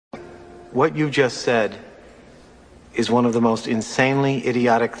What you just said is one of the most insanely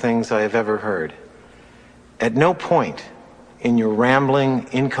idiotic things I have ever heard. At no point in your rambling,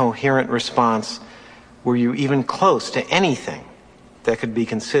 incoherent response were you even close to anything that could be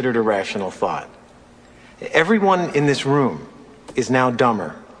considered a rational thought. Everyone in this room is now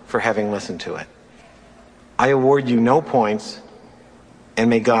dumber for having listened to it. I award you no points, and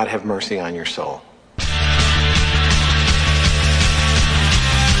may God have mercy on your soul.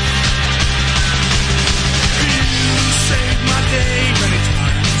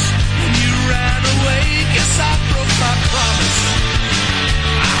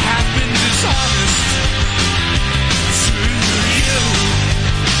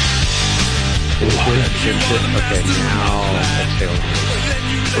 Okay, now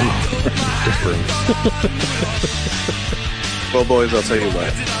different. Well, boys, I'll tell you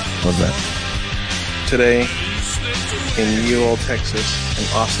what. What's that? Today, in New Old, Texas, in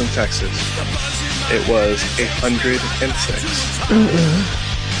Austin, Texas, it was 106.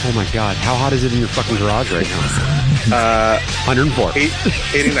 Oh my God, how hot is it in your fucking garage right now? 104.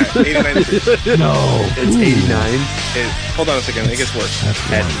 89 degrees. No, it's 89. Hold on a second, it gets worse.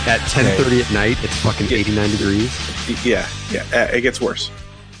 At 10:30 at night, it's fucking 89 degrees. Yeah, it gets worse.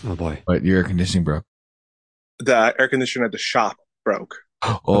 Oh boy. But your air conditioning broke. The air conditioner at the shop broke.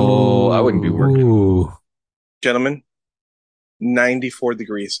 Oh, I wouldn't be working. Ooh. Gentlemen, 94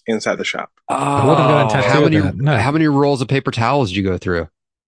 degrees inside the shop. How many rolls of paper towels did you go through?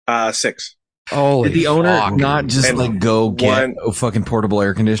 6. Oh, did the owner not just go get a fucking portable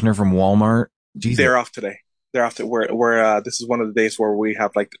air conditioner from Walmart? Jesus. They're off today. They're off. We're this is one of the days where we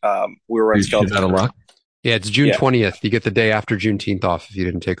have we were on skeleton. Out of luck. Yeah, it's June 20th. You get the day after Juneteenth off if you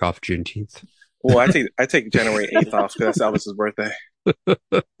didn't take off Juneteenth. Well, I take January 8th off because that's Elvis's birthday. There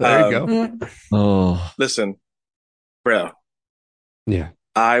you go. Oh, listen, bro. Yeah,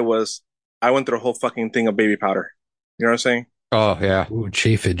 I went through a whole fucking thing of baby powder. You know what I'm saying? Oh yeah. Ooh,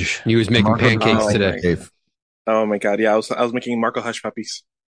 chafage. He was making pancakes today. Oh my God. Yeah, I was making Marco Hush puppies.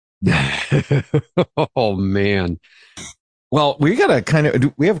 Oh man. Well, we have kind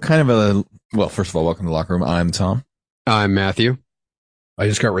of a, well, first of all, welcome to the locker room. I'm Tom. I'm Matthew. I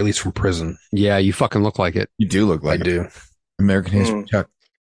just got released from prison. Yeah, you fucking look like it. You do look like I do. American History Chuck.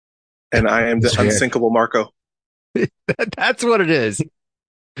 And I am the unsinkable Marco. That's what it is.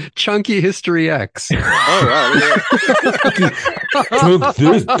 Chunky History X. Oh wow! Took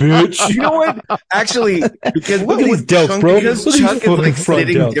this bitch. You know what? Actually, because look at these delts, bro. Because Chuck is like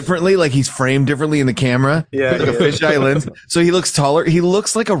sitting differently, like he's framed differently in the camera. Yeah, like a fisheye lens. So he looks taller. He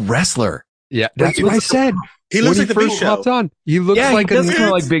looks like a wrestler. Yeah, that's what I said. He looks like the Big Show. On. He looks like he does kind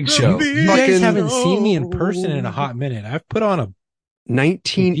of like Big Show. You guys haven't seen me in person in a hot minute. I've put on a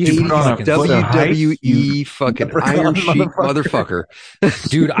 1980s WWE fucking Iron Sheik motherfucker.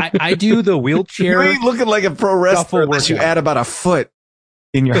 Dude, I do the wheelchair. You ain't looking like a pro wrestler unless you add about a foot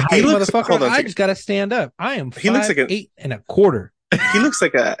in your height. Motherfucker, I just got to stand up. I am 5'8" and a quarter. He looks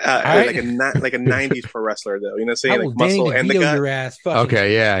like a 90s pro wrestler though. You know what I'm saying? Like muscle and the gut. Your ass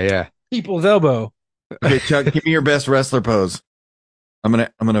okay, yeah. People's elbow. Okay, Chuck, give me your best wrestler pose. I'm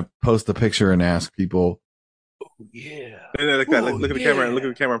gonna post the picture and ask people. Oh yeah. Look at the camera. Look at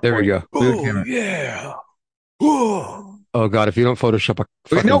the camera. There we go. Oh yeah. Oh God! If you don't Photoshop a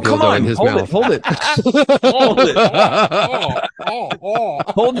fucking come on, in his hold mouth, hold it.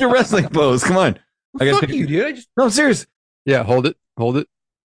 Hold your wrestling pose. Come on. Fuck you, dude. No, I'm serious. Yeah, hold it. Oh,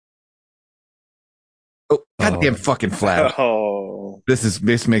 goddamn fucking flat. Oh, this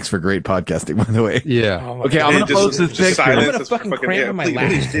makes for great podcasting, by the way. Yeah. Okay, I'm gonna post this picture. I'm gonna fucking cramp in my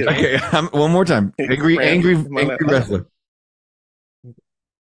lap. Okay, one more time. Angry wrestler.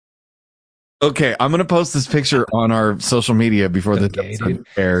 Okay, I'm gonna post this picture on our social media before the episode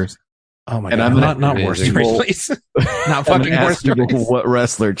airs. Oh my God! I'm not worse stories, please. Not fucking worse stories. What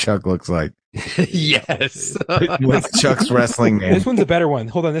wrestler Chuck looks like? Yes. What's Chuck's wrestling name? This one's a better one.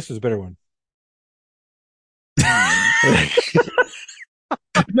 Hold on, this was a better one.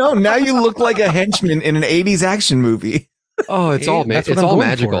 No, now you look like a henchman in an 80s action movie. Oh, it's all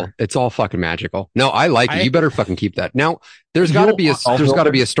magical. It's all fucking magical. No, I like it. You better fucking keep that. Now, there's got to be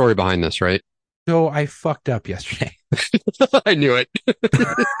a story behind this, right? So I fucked up yesterday. I knew it.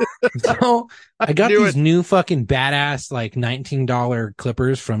 So I got these new fucking badass like $19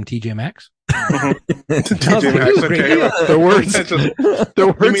 clippers from TJ Maxx. TJ Maxx, okay. The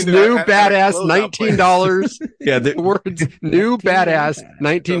words new badass $19. Yeah, the words new badass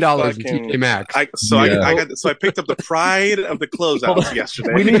 $19 in TJ Maxx. I picked up the pride of the closeouts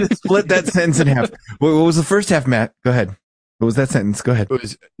yesterday. We need to split that sentence in half. What was the first half, Matt? Go ahead. What was that sentence? Go ahead. It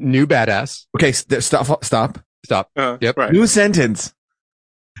was new badass. Okay, stop. Yep. Right. New sentence.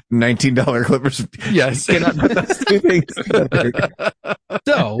 $19 clippers. Yes. You cannot put those two things together.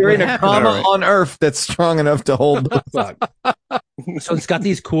 So There ain't a comma on Earth that's strong enough to hold those up. So it's got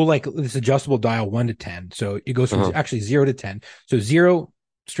these cool, like this adjustable dial 1 to 10. So it goes from actually 0 to 10. So 0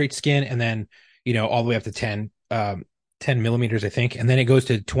 straight skin, and then, all the way up to 10 millimeters, I think. And then it goes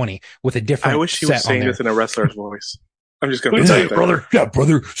to 20 with a different. I wish he was saying this in a wrestler's voice. I'm just going to tell you, brother. Yeah,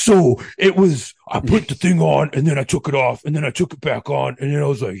 brother. So it was, I put the thing on and then I took it off and then I took it back on. And then I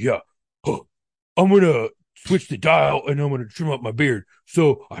was like, I'm going to switch the dial and I'm going to trim up my beard.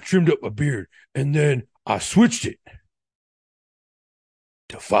 So I trimmed up my beard and then I switched it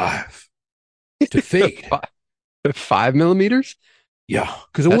to 5 to fade. 5 millimeters? Yeah,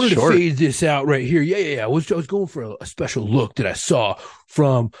 because I wanted to fade this out right here. Yeah. I was going for a special look that I saw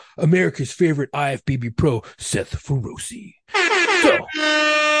from America's favorite IFBB pro, Seth Feroci. So,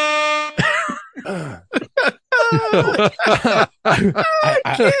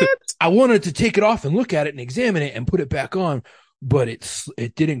 I wanted to take it off and look at it and examine it and put it back on, but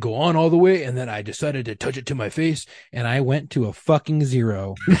it didn't go on all the way. And then I decided to touch it to my face, and I went to a fucking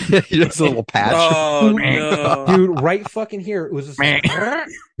 0. Just a little patch. Oh, no. Dude, right fucking here. It was just like,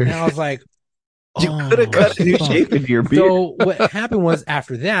 and I was like, you could have cut a new shape into your beard. So what happened was,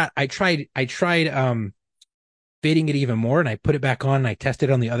 after that, I tried fading it even more, and I put it back on and I tested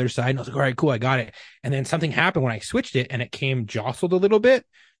it on the other side, and I was like, all right, cool, I got it. And then something happened when I switched it, and it came jostled a little bit,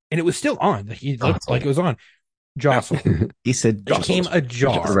 and it was still on. He looked like it was on. Jostled. He said it became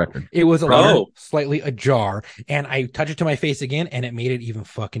ajar. It was slightly ajar, and I touched it to my face again, and it made it even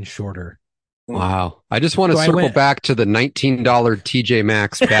fucking shorter. Wow. I just want to circle back to the $19 TJ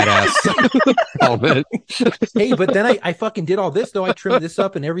Maxx badass helmet. Hey, but then I fucking did all this, though. I trimmed this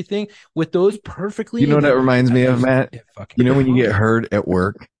up and everything with those perfectly. You know what that reminds me of, Matt? You know when you get hurt at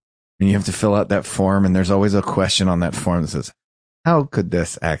work and you have to fill out that form, and there's always a question on that form that says, how could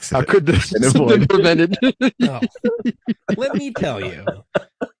this accident have been prevented? No. Let me tell you.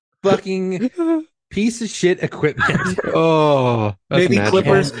 Fucking piece of shit equipment. Oh, maybe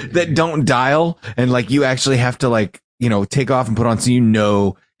clippers that don't dial, and like you actually have to take off and put on,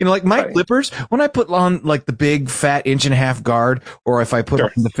 so like my clippers, when I put on like the big fat 1.5-inch guard, or if I put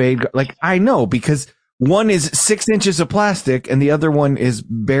on the fade, like I know, because one is 6 inches of plastic and the other one is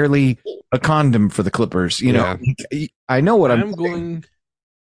barely a condom for the clippers. I know what I'm going to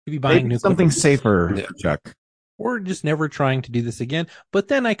be buying new something clippers. Safer, Chuck. Or just never trying to do this again. But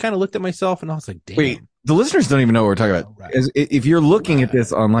then I kind of looked at myself and I was like, damn. Wait, the listeners don't even know what we're talking about. Right. If you're looking at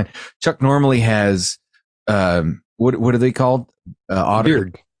this online, Chuck normally has, what are they called?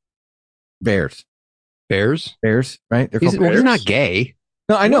 Beard. Bears, right? He's not gay.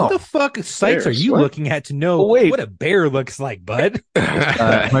 No, I know. What the fuck sites are you looking at to know what a bear looks like, bud?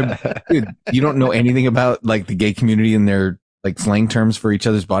 Dude, you don't know anything about like the gay community and their like slang terms for each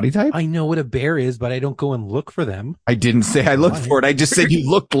other's body type? I know what a bear is, but I don't go and look for them. I didn't say I looked for it. I just said you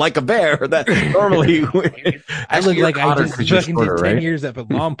looked like a bear. That normally I look like I just fucking did 10 years at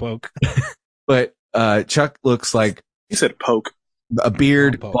Lompoc. But Chuck looks like, you said poke, a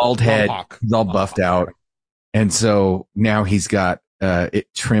beard, bald head, he's all buffed out, and so now he's got it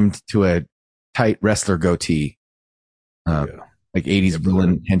trimmed to a tight wrestler goatee, like 80s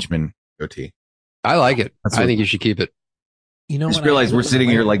villain henchman goatee. I like it. I think you should keep it. You know, I just realized we're sitting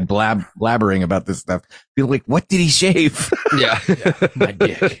here like blabbering about this stuff. Feel like, what did he shave? Yeah. My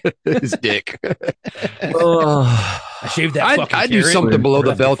dick. His dick. I shaved that fucking I do something below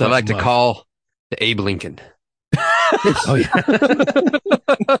the belt I like to call the Abe Lincoln. Oh yeah.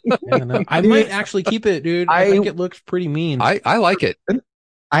 I might actually keep it, dude. I think it looks pretty mean. I like it.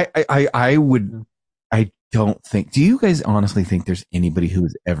 I would. I don't think. Do you guys honestly think there's anybody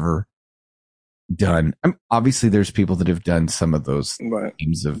who's ever done? Obviously, there's people that have done some of those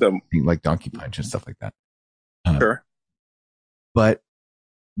games of like Donkey Punch and stuff like that. Sure. But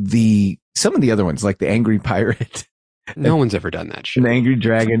some of the other ones, like the Angry Pirate. No one's ever done that shit. An Angry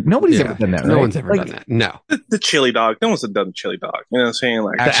Dragon. Nobody's ever done that, right? No one's ever done that. No. The chili dog. No one's done the chili dog. You know what I'm saying?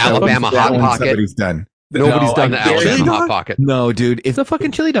 Like the Alabama Hot Pocket. Somebody's done. Nobody's done the Alabama Hot Pocket. No, dude. It's a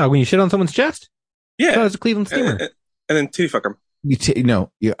fucking chili dog when you shit on someone's chest. Yeah. That was a Cleveland Steamer. And then titty fuck him.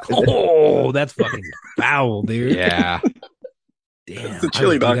 Yeah. Oh, that's fucking foul, dude. Yeah. Damn. The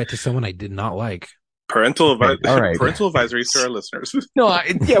chili dog. I did that to someone I did not like. Parental right. Parental advisories to our listeners. No,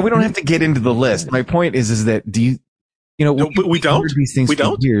 we don't have to get into the list. My point is that we don't. These things we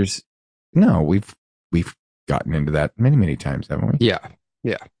don't. Years. No, we've gotten into that many times, haven't we?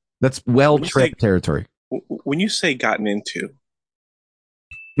 Yeah. That's well-tread territory. When you say gotten into,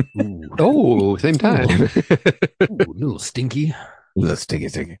 oh, same time. A little stinky.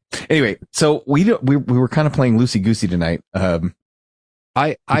 Stinky. Anyway, so we were kind of playing loosey goosey tonight.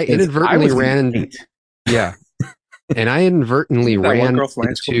 I inadvertently ran. Yeah. And I inadvertently ran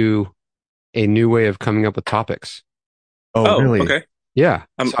into a new way of coming up with topics. Oh, really? Okay. Yeah.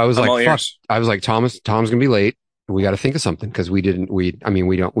 So I was like, fuck. I was like, Tom's going to be late. We got to think of something because we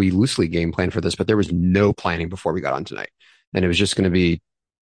loosely game plan for this, but there was no planning before we got on tonight. And it was just going to be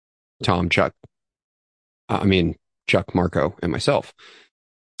Tom, Chuck, Marco, and myself.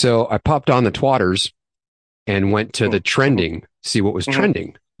 So I popped on the Twatters and went to the trending, see what was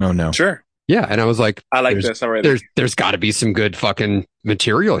trending. Oh, no. Sure. Yeah. And I was like, I like this already. There's got to be some good fucking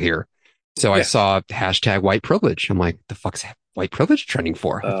material here. So I saw hashtag white privilege. I'm like, the fuck's white privilege trending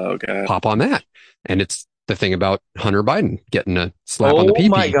for? Oh, God. Pop on that. And it's the thing about Hunter Biden getting a slap on the pee-pee. Oh,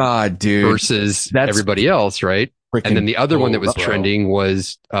 my God, dude. Versus everybody else, right? And then the other one that was trending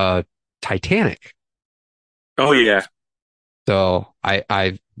was Titanic. Oh, yeah. So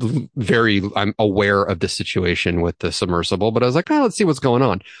I'm aware of the situation with the submersible, but I was like, let's see what's going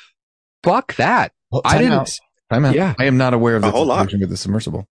on. Fuck that. Well, I am not aware of the situation with the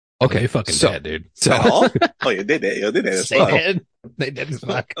submersible. Okay, you fucking dead, dude. So, you did that. They did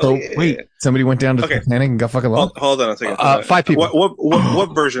fuck. So wait, somebody went down to Titanic and got fucking lost. Hold on a second. 5 people.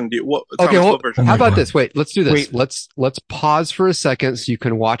 What version do you? What version? How about this? Wait, let's do this. Let's pause for a second so you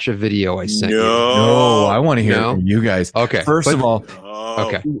can watch a video I sent you. No, I want to hear it from you guys. Okay. First of all,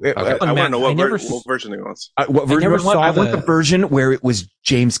 okay. I want to know what version it was. What version? I want the version where it was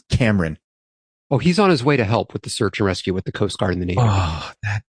James Cameron. Oh, he's on his way to help with the search and rescue with the Coast Guard and the Navy. Oh,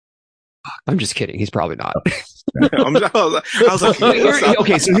 I'm just kidding. He's probably not. I was like,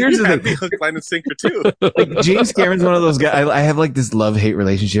 okay, so here's the thing. Hook, line, and sinker too. Like, James Cameron's one of those guys. I have like this love-hate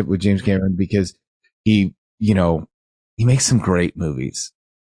relationship with James Cameron because he makes some great movies.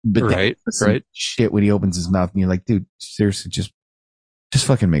 But right. Shit when he opens his mouth and you're like, dude, seriously, just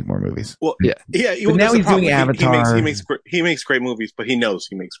fucking make more movies. Well, yeah. But now he's doing Avatar. He makes great movies, but he knows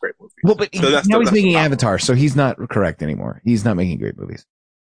he makes great movies. Well, but now he's making Avatar, so he's not correct anymore. He's not making great movies.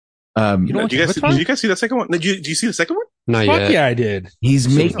 Did you guys see the second one? Did you see the second one? Not yet. Yeah, I did.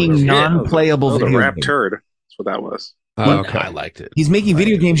 He's making non-playable video rap games. turd. That's what that was. Okay. I liked it. He's making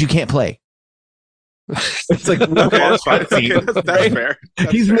video games you can't play. It's like that's fine. That's fair.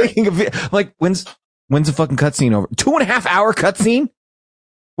 He's making when's the fucking cutscene over? 2.5 hour cutscene?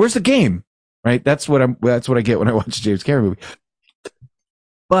 Where's the game? Right? That's what I get when I watch a James Cameron movie.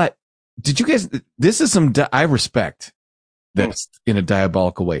 But did you guys? This is I respect. That's in a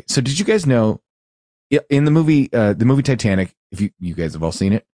diabolical way. So did you guys know in the movie Titanic, if you guys have all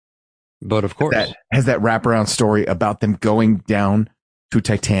seen it? But of course. That has that wraparound story about them going down to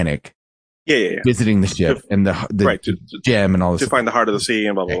Titanic. Yeah. Visiting the ship and the gem and all this. To find the heart of the sea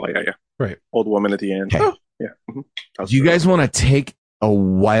and blah, blah, blah. Yeah. Right. Old woman at the end. Okay. Oh, yeah. Mm-hmm. Do you guys want to take a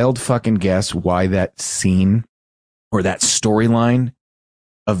wild fucking guess why that scene or that storyline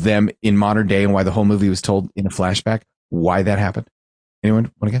of them in modern day and why the whole movie was told in a flashback? Why that happened?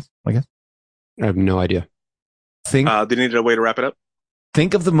 Anyone want to guess? I have no idea. They needed a way to wrap it up.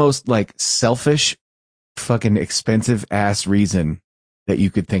 Think of the most selfish, fucking expensive ass reason that you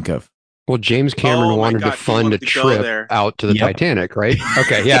could think of. Well, James Cameron wanted to fund a trip out to the Titanic, right?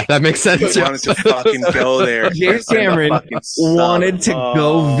 Okay, yeah, that makes sense. He wanted to fucking go there. James Cameron wanted to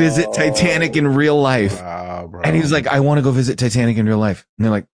go visit Titanic in real life. And he was like, I want to go visit Titanic in real life. And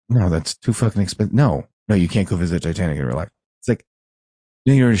they're like, no, that's too fucking expensive. No, you can't go visit Titanic in real life. It's like,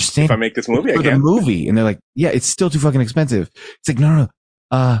 you understand? If I make this movie, for the movie. And they're like, yeah, it's still too fucking expensive. It's like, no.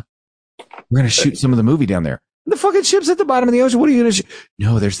 We're going to shoot some of the movie down there. The fucking ship's at the bottom of the ocean. What are you going to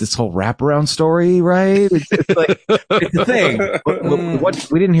No, there's this whole wraparound story, right? It's like, it's a thing. What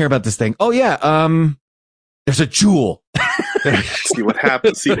we didn't hear about this thing. Oh, yeah. There's a jewel. See what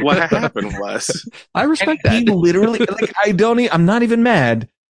happened. Was. I respect that. He literally, I'm not even mad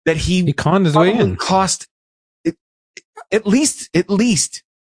that he conned his way in. Cost at least $1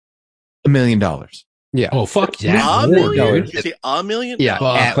 million. Yeah. Oh, fuck yeah. $1 million? Did you say $1 million? Yeah.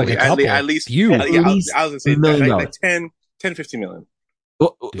 At least you. I was going to say like 10, 15 million.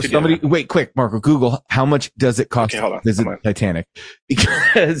 Well, somebody, wait, quick, Marco, Google how much does it cost to visit Titanic?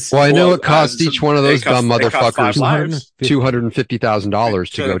 Because I know it costs each one of those dumb motherfuckers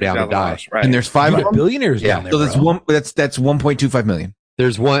 $250,000 to go down and die. Right. And there's 5 billionaires down there. So that's 1.25 million.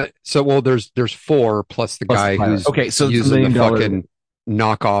 There's one. So there's 4 plus the guy who's using the fucking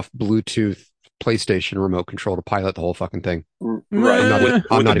knockoff Bluetooth PlayStation remote control to pilot the whole fucking thing. Right.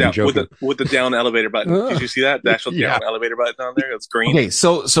 I'm not even joking. With the down elevator button. Did you see that? The actual down elevator button on there? It's green. Okay,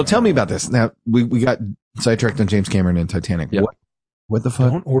 so tell me about this. Now, we got sidetracked on James Cameron and Titanic. Yep. What the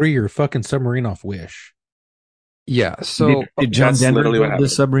fuck? Don't order your fucking submarine off Wish. Yeah. So did John Denver build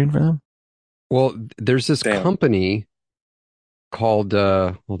this submarine for them? Well, there's this company called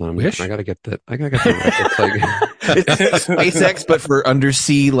hold on, Wish? I gotta get that. I gotta get that. It's SpaceX, but for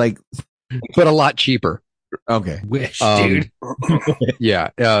undersea, like, but a lot cheaper. Okay. Wish, dude. Yeah.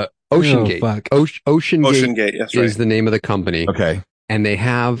 Ocean Gate. Fuck. Ocean Gate that's right. is the name of the company. Okay. And they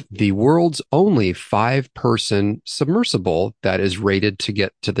have the world's only 5-person submersible that is rated to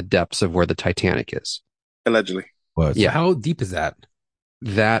get to the depths of where the Titanic is. Allegedly. What? Yeah. How deep is that?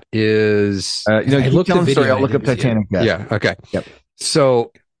 That is. I looked at the video. I'll look up Titanic. Yeah. Okay. Yep.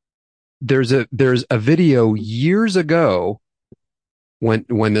 So there's a video years ago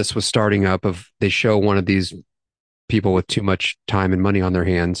when this was starting up of they show one of these people with too much time and money on their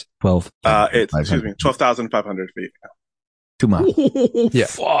hands. 12,500 feet. 2 miles. Yeah.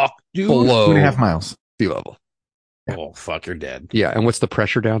 Fuck, dude. Below 2.5 miles. sea level. Oh, fuck, you're dead. Yeah. And what's the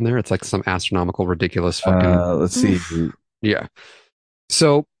pressure down there? It's like some astronomical, ridiculous fucking. Let's see. Yeah.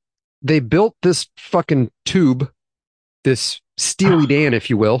 So they built this fucking tube, this Steely Dan, if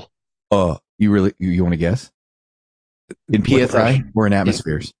you will. You want to guess? In PSI or in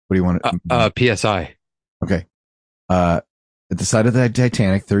atmospheres? What do you want? PSI. Okay. At the side of the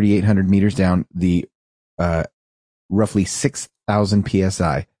Titanic, 3,800 meters down, the roughly 6,000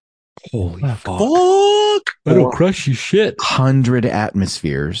 PSI. Holy fuck. That'll crush your shit. 100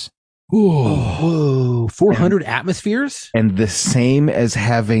 atmospheres. Whoa. 400 atmospheres? And the same as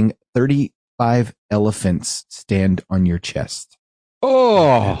having 35 elephants stand on your chest.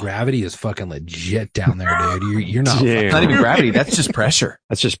 Man, gravity is fucking legit down there, dude. You're not. It's not even gravity. That's just pressure.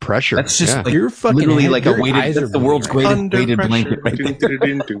 That's just pressure. That's just like, you're fucking literally like a weighted. eyes That's are the world's bleeding greatest weighted blanket right there.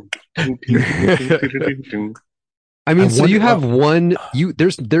 I mean, so you have one.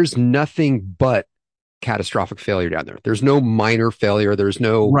 There's nothing but catastrophic failure down there. There's no minor failure. There's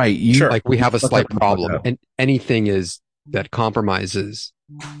no right. Like we have a slight problem, and anything is that compromises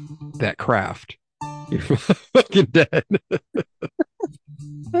that craft. You're fucking dead.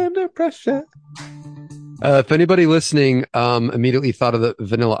 Under pressure. If anybody listening immediately thought of the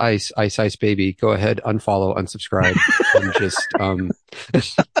Vanilla Ice Baby, go ahead, unfollow, unsubscribe, and just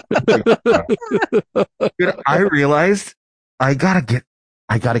Dude, I realized I gotta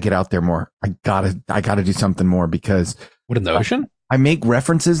get out there more. I gotta do something more because What, in the ocean? I make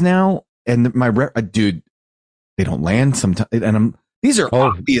references now, and dude, they don't land sometimes, and these are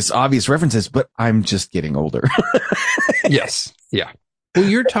obvious references, but I'm just getting older. yes, yeah. Well,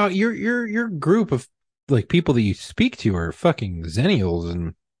 your group of like people that you speak to are fucking zennials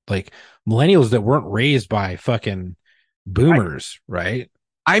and like millennials that weren't raised by fucking boomers, right?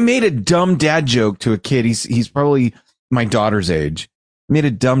 I made a dumb dad joke to a kid. He's probably my daughter's age. I made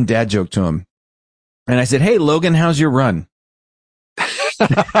a dumb dad joke to him, and I said, "Hey, Logan, how's your run?"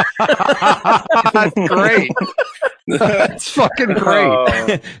 That's great. That's fucking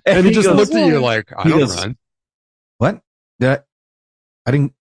great. And he just goes, looked at you like, I don't run. What? I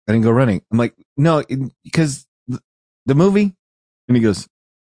didn't go running. I'm like, no, because the movie. And he goes,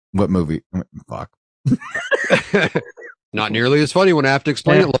 what movie? I'm like, fuck. Not nearly as funny when I have to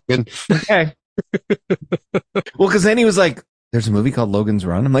explain it, Logan. Okay. Well, because then he was like, there's a movie called Logan's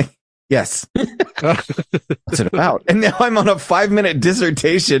Run. I'm like, yes. What's it about? And now I'm on a 5-minute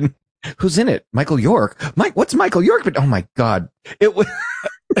dissertation. Who's in it? Michael York. What's Michael York? But oh my God. It was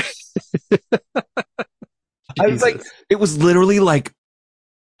I was like, it was literally like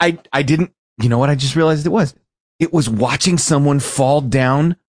I didn't, you know what I just realized it was? It was watching someone fall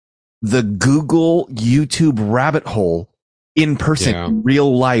down the Google YouTube rabbit hole in person, in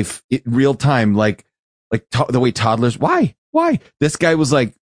real life, real time, like the way toddlers. Why? This guy was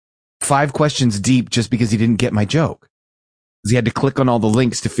like 5 questions deep just because he didn't get my joke. He had to click on all the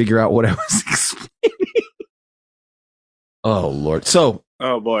links to figure out what I was explaining. Oh Lord. So,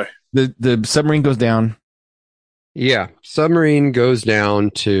 oh boy, the submarine goes down. Yeah. Submarine goes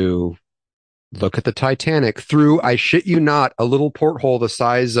down to look at the Titanic through, I shit you not, a little porthole the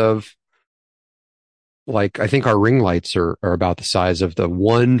size of, like, I think our ring lights are about the size of the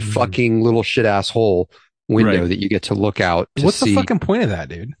one fucking little shit ass hole window that you get to look out. What's the fucking point of that,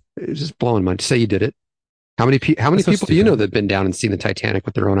 dude? It's just blowing my mind. Say you did it. How many people do you know that have been down and seen the Titanic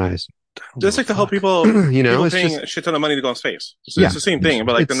with their own eyes? Just like the whole people, people it's paying just a shit ton of money to go in space. It's the same thing,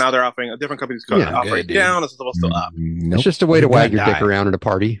 but like now they're offering a different company's offering down as opposed to up. Nope. It's just a way to wag your dick around at a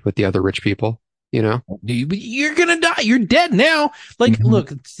party with the other rich people. You know, you're gonna die. You're dead now. Like,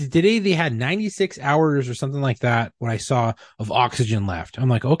 look, today they had 96 hours or something like that. What I saw of oxygen left, I'm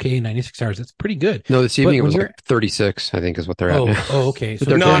like, okay, 96 hours. That's pretty good. No, this evening it was like 36. I think is what they're at now. Oh, okay.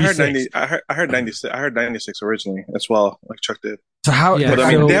 So no, I heard 90. I heard 96. I heard 96 originally as well, like Chuck did. So how? But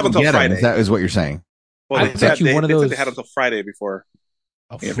I mean, they have until Friday. That is what you're saying. Well, they said had until Friday before.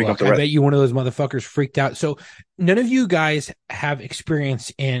 Oh, fuck. I bet you one of those motherfuckers freaked out. So none of you guys have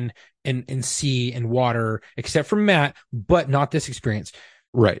experience in sea and water except for Matt, but not this experience.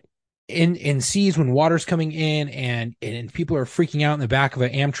 Right. In seas when water's coming in and people are freaking out in the back of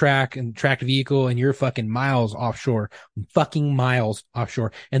an Amtrak and tracked vehicle and you're fucking miles offshore,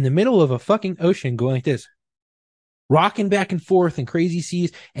 in the middle of a fucking ocean going like this, rocking back and forth in crazy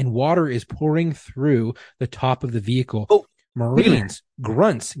seas, and water is pouring through the top of the vehicle. Oh. Marines,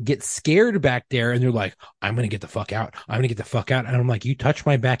 grunts get scared back there and they're like, I'm going to get the fuck out. And I'm like, you touch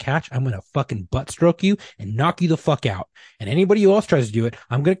my back hatch, I'm going to fucking butt stroke you and knock you the fuck out. And anybody else tries to do it,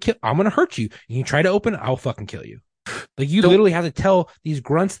 I'm going to hurt you. And you try to open it, I'll fucking kill you. Like you literally have to tell these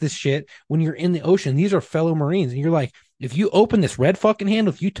grunts this shit when you're in the ocean. These are fellow Marines. And you're like, if you open this red fucking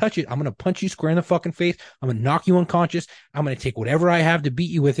handle, if you touch it, I'm going to punch you square in the fucking face. I'm going to knock you unconscious. I'm going to take whatever I have to beat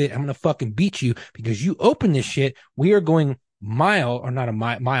you with it. I'm going to fucking beat you because you open this shit. We are going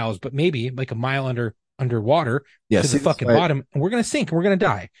miles, but maybe like a mile underwater to the fucking bottom. And we're going to sink and we're going to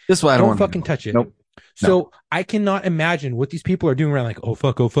die. This is why I don't fucking touch it. Nope. So I cannot imagine what these people are doing around like, oh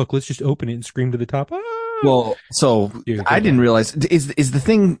fuck, let's just open it and scream to the top. Ah! Well, so dude, I didn't realize, is the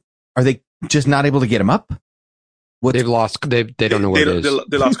thing, are they just not able to get him up? What they've lost, they don't know where it is.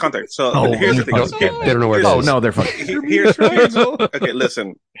 They lost contact. So here's the thing. They don't know where it is. Oh no, they're fucking. Here's okay.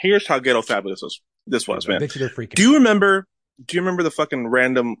 Listen, here's how ghetto fabulous this was, man. Do you remember the fucking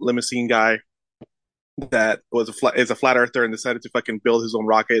random limousine guy that was is a flat earther and decided to fucking build his own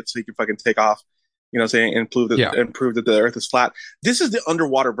rocket so he could fucking take off? You know what I'm saying? And prove that the Earth is flat. This is the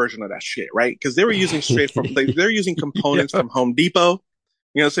underwater version of that shit, right? Because they were using they're using components from Home Depot.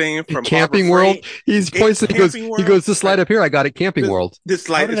 You know what I'm saying? From Camping World. He points he goes, this slide up here, I got it, Camping World. This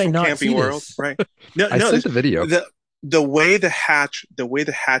slide is from Camping World, right? No, I sent the video. The way the hatch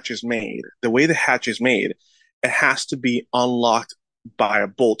is made, it has to be unlocked by a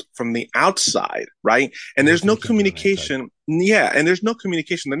bolt from the outside, right? And there's no communication. Yeah, and there's no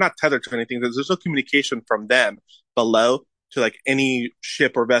communication. They're not tethered to anything. There's no communication from them below to like any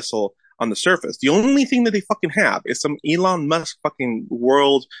ship or vessel on the surface. The only thing that they fucking have is some Elon Musk fucking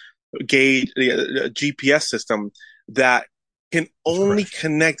world gauge GPS system that can only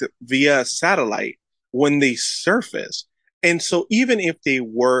connect via satellite when they surface. And so even if they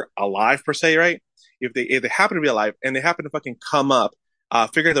were alive per se, right? If they happen to be alive and they happen to fucking come up,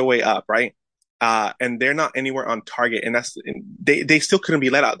 figure their way up, right? And they're not anywhere on target, and they still couldn't be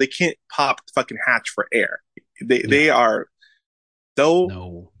let out. They can't pop the fucking hatch for air. They are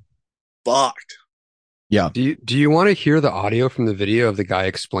so fucked. Yeah. Do you want to hear the audio from the video of the guy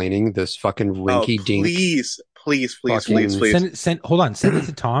explaining this fucking rinky dink? Please. Hold on. Send it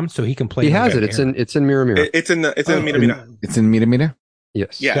to Tom so he can play. He has it. It's in Mirror. It's in Mita Mita. It's in Mita Mita.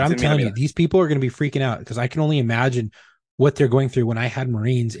 Yes. Yeah. But I'm telling you, these people are going to be freaking out because I can only imagine what they're going through when I had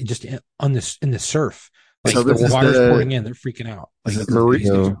Marines and just in the surf. Like so the water's pouring in, they're freaking out. Like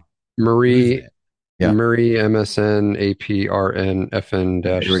Marie, MSN, APRN,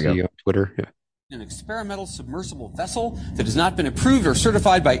 FN-C on Twitter. Yeah. An experimental submersible vessel that has not been approved or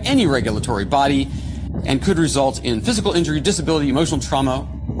certified by any regulatory body and could result in physical injury, disability, emotional trauma,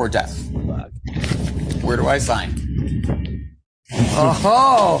 or death. Where do I sign?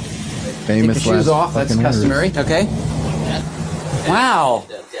 Oh, famous. Take the shoes off. That's customary. Okay. Wow.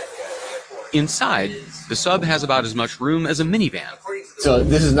 Inside, the sub has about as much room as a minivan. So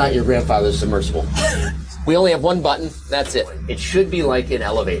this is not your grandfather's submersible. We only have one button. That's it. It should be like an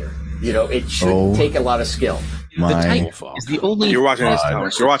elevator. You know, it should take a lot of skill. The Titan is the only You're watching this,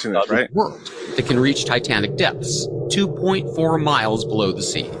 right? World that can reach Titanic depths, 2.4 miles below the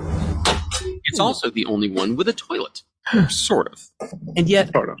sea. It's also the only one with a toilet. Sort of. And yet,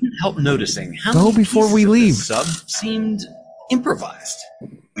 I couldn't help noticing how before we leave. The sub seemed improvised.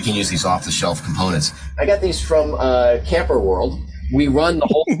 We can use these off-the-shelf components. I got these from Camper World. We run the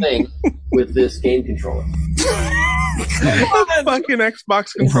whole thing with this game controller. Fucking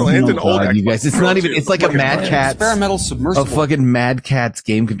Xbox controller. It's an old Xbox. You guys, it's not even. It's like a Mad Catz experimental submersible. A fucking Mad Catz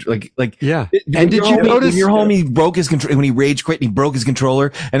game controller. Like yeah. And did you notice your homie broke his controller when he rage quit? And he broke his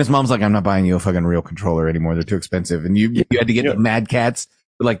controller, and his mom's like, "I'm not buying you a fucking real controller anymore. They're too expensive." And you had to get the Mad Catz,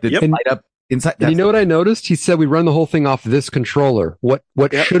 like the light up inside. And you know what I noticed? He said we run the whole thing off this controller. What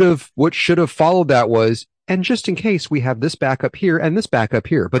should have followed that was, and just in case we have this backup here and this backup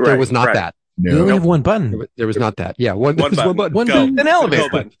here, but there was not that. No. You only have one button. There was not that. Yeah, one button. One button. An elevator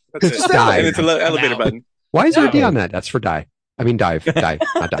button. Just dive. And it's an elevator button. Why is there a D on that? That's for dive. I mean dive. Dive.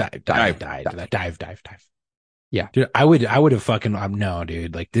 Not Dive. Yeah, dude, I would have fucking no,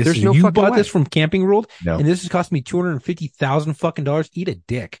 dude. Like this, there's no you fucking bought way. this from Camping World, no. And this has cost me $250,000 fucking dollars. Eat a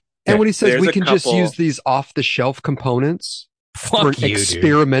dick. And when he says we can just use these off the shelf components, for an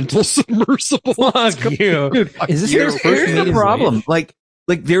experimental submersible. Fuck you. Dude, is this their first problem? Like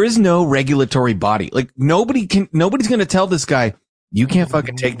there is no regulatory body. Like nobody's going to tell this guy, you can't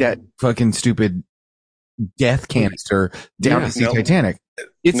fucking take that fucking stupid death canister down to see Titanic.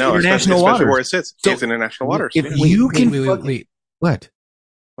 It's international waters. Where it sits. So it's international waters. If you can wait. What?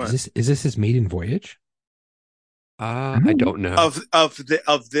 Is this his maiden voyage? I don't know. Of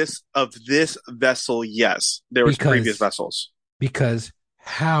this vessel, yes. There was previous vessels. Because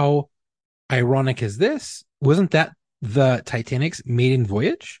how ironic is this? Wasn't that the Titanic's maiden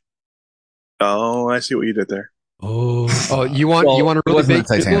voyage? Oh, I see what you did there. Oh, you want to really big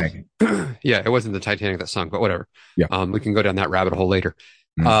Titanic? Yeah, it wasn't the Titanic that sunk, but whatever. Yeah, we can go down that rabbit hole later.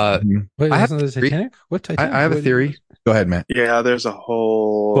 Wait, I have the Titanic. What Titanic? I have a theory. Go ahead, Matt. Yeah, there's a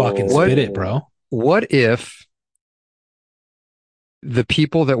whole. Fucking spit it, bro. What if the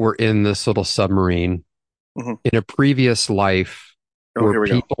people that were in this little submarine in a previous life were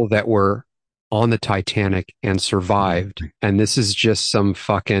people that were on the Titanic and survived, and this is just some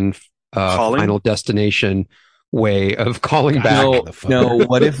fucking Final Destination way of calling back? No.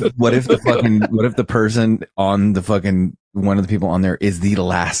 What if the person on the fucking one of the people on there is the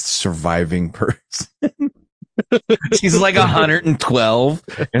last surviving person? She's like 112.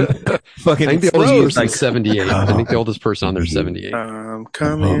 And fucking I think the oldest person is 78. I think the oldest person on there is 78. I'm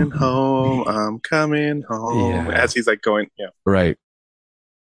coming home. I'm coming home. Yeah. As he's like going, yeah. Right.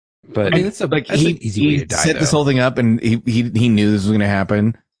 But I mean, that's an easy way to die. He set this whole thing up, and he knew this was going to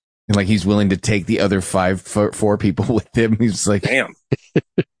happen, and like he's willing to take the other four people with him. He's like, damn.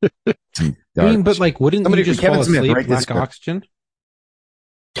 I mean, but like, wouldn't you just fall asleep, lack oxygen?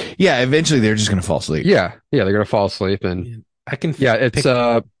 Yeah, eventually they're just going to fall asleep. Yeah, they're going to fall asleep, and it's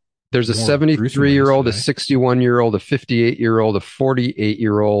there's a 73-year-old, a 61-year-old, a 58-year-old, a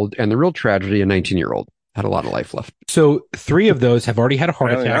 48-year-old, and the real tragedy, a 19-year-old. Had a lot of life left. So 3 of those have already had a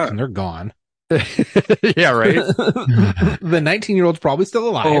heart attack and they're gone. Yeah, right. The 19-year-old's probably still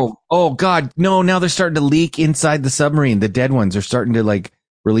alive. Oh God, no! Now they're starting to leak inside the submarine. The dead ones are starting to like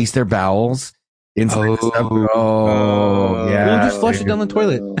release their bowels inside the submarine. Yeah. We'll just flush it down the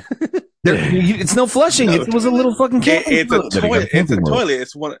toilet. It's no flushing. It was a little fucking camping. It's a toilet. It's a toilet.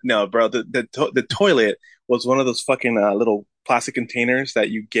 It's one. No, bro. The toilet was one of those fucking little plastic containers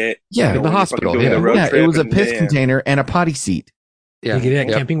that you get. Yeah, in the hospital. It was a piss container and a potty seat. Yeah, you get it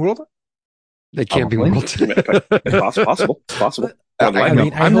at Camping World. The Camping World. Possible.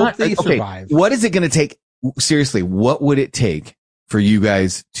 I hope they survive. What is it going to take? Seriously, what would it take for you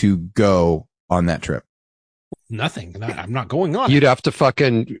guys to go on that trip? Nothing. I'm not going on. You'd have to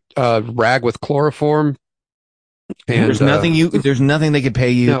fucking rag with chloroform. And there's nothing they could pay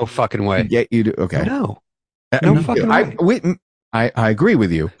you. No fucking way. Get you to okay. No fucking way. I agree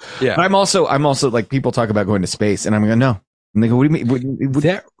with you. Yeah. But I'm also like, people talk about going to space, and I'm going, no. And they go, what do you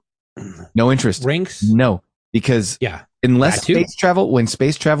mean? No interest. Ranks? No, because unless when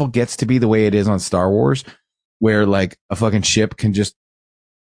space travel gets to be the way it is on Star Wars, where like a fucking ship can just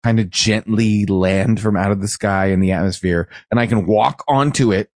kind of gently land from out of the sky in the atmosphere, and I can walk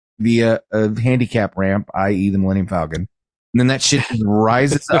onto it via a handicap ramp, i.e. the Millennium Falcon, and then that shit just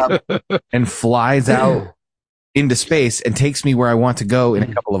rises up and flies out into space and takes me where I want to go in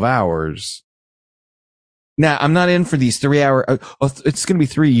a couple of hours. Now, I'm not in for these 3 hour. It's going to be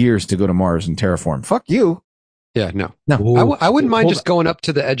 3 years to go to Mars and terraform. Fuck you. Yeah, no. I wouldn't mind just going up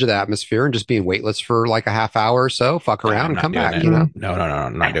to the edge of the atmosphere and just being weightless for like a half hour or so, fuck around and come back, No,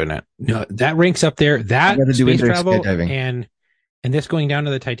 I'm not doing that. No, that ranks up there. That space travel and this going down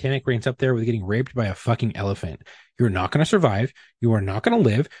to the Titanic ranks up there with getting raped by a fucking elephant. You're not going to survive. You are not going to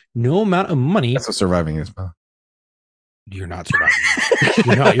live. No amount of money. That's what surviving is, bro. You're not surviving.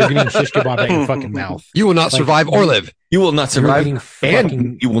 You're getting shish kebab at your fucking mouth. You will not survive or live. You will not survive,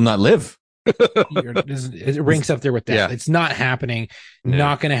 and you will not live. It ranks up there with that. Yeah. It's not happening. Yeah.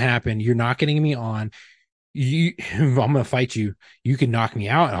 Not going to happen. You're not getting me on. I'm going to fight you. You can knock me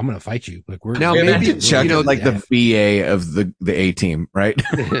out, and I'm going to fight you. Like now, maybe Chuck, like the VA of the A team, right?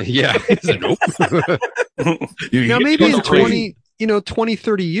 Yeah. Nope. Now maybe in 20,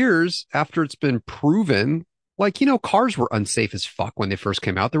 30 years after it's been proven. Like, cars were unsafe as fuck when they first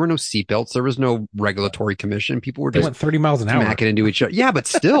came out. There were no seatbelts. There was no regulatory commission. People were just went 30 miles an hour. Smacking into each other. Yeah, but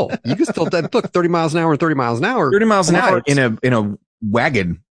still, you can still look 30 miles an hour and 30 miles an hour. 30 miles an hour in a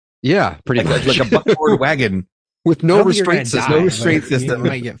wagon. Yeah, pretty much. Like a buckboard wagon. With no restraint system. No restraint system. You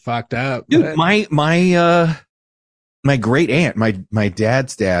might get fucked up. Dude, my great aunt, my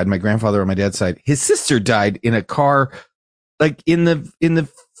dad's dad, my grandfather on my dad's side, his sister died in a car, like in the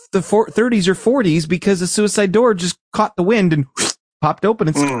 30s or 40s, because the suicide door just caught the wind and popped open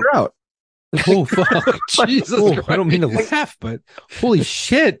and spit her out. Oh fuck! Jesus, oh, I don't mean to laugh, but holy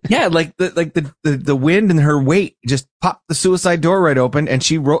shit! Yeah, like the wind and her weight just popped the suicide door right open, and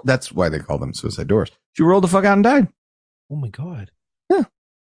she rolled. That's why they call them suicide doors. She rolled the fuck out and died. Oh my god! Yeah,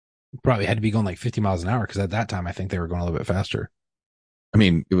 probably had to be going like 50 miles an hour because at that time I think they were going a little bit faster. I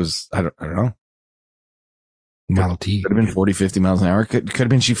mean, it was I don't know. Model T could have been 40, 50 miles an hour. Could have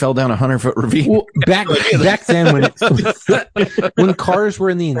been she fell down 100-foot ravine. Well, back then when cars were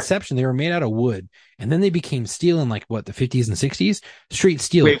in the inception, they were made out of wood, and then they became steel in like what the 50s and 60s, straight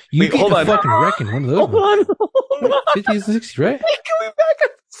steel. Wait, get hold on. fucking wrecking one of those. Hold on. 50s and 60s, right? Wait, can we back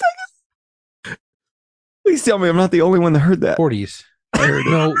up a second? Please tell me I'm not the only one that heard that. 40s.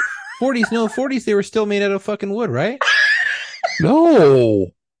 No, 40s. No, 40s. They were still made out of fucking wood, right? No.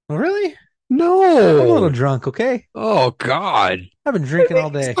 Oh, really? No. I'm a little drunk, okay? Oh, God. I've been drinking all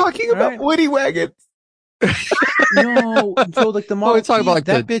day. He's talking about woody wagons. No. So, like, the Model T, talking about, like,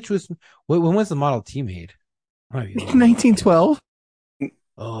 that bitch was... Wait, when was the Model T made? 1912?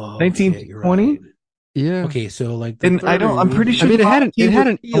 Oh, 1920? Yeah. Okay, so, like... And I'm pretty sure it had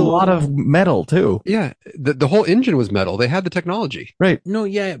a lot of metal, too. Yeah. The whole engine was metal. They had the technology. Right. No,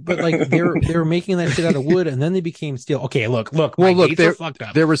 yeah, but, like, they were making that shit out of wood, and then they became steel. Okay, look. Well, my look, dates are fucked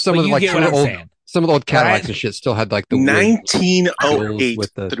up. there was some But of the, you like, get what I'm saying. some of the old Cadillacs and shit still had, like, the 1908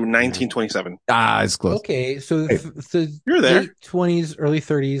 through 1927. Ah, it's close. Okay, so You're there. late 20s, early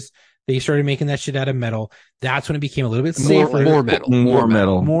 30s, they started making that shit out of metal. That's when it became a little bit safer. More metal. More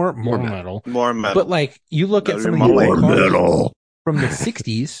metal. But like you look at some of the old cars from the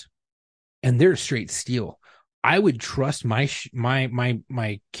 60s, and they're straight steel. I would trust my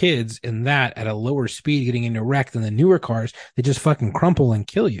kids in that at a lower speed getting into wreck than the newer cars that just fucking crumple and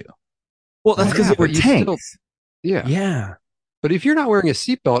kill you. Well, that's because they were tanks. Yeah. But if you're not wearing a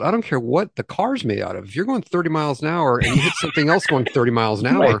seatbelt, I don't care what the car's made out of. If you're going 30 miles an hour and you hit something else going 30 miles an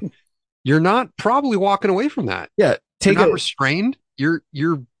hour, right, you're not probably walking away from that. Yeah. You're not restrained. You're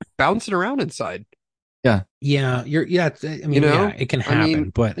bouncing around inside. Yeah. Yeah. I mean, it can happen,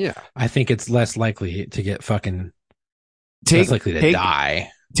 but I think it's less likely to get fucking less likely to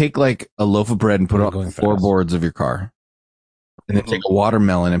die. Take like a loaf of bread and put it on the floorboards of your car. And then take a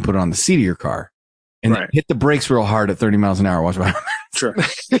watermelon and put it on the seat of your car. And hit the brakes real hard at 30 miles an hour. Watch what happens. Sure.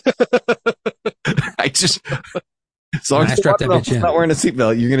 As long as you're not wearing a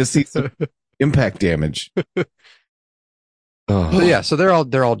seatbelt, you're going to see some impact damage. So they're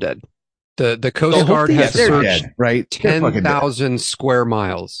all dead. The Coast Guard has searched 10,000 square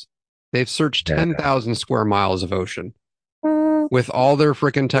miles. They've searched 10,000 square miles of ocean with all their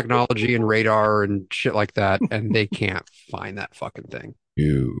freaking technology and radar and shit like that, and they can't find that fucking thing.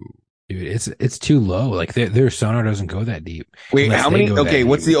 Dude, it's too low. Like their sonar doesn't go that deep. Wait, how many? Okay,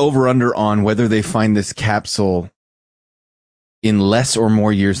 what's the over under on whether they find this capsule in less or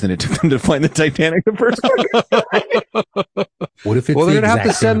more years than it took them to find the Titanic the first time? What if it's they're gonna have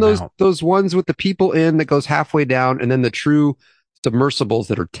to send those ones with the people in that goes halfway down, and then the true submersibles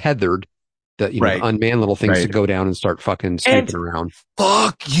that are tethered, that unmanned little things to go down and start fucking sweeping around.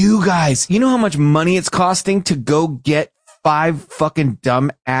 Fuck you guys! You know how much money it's costing to go get 5 fucking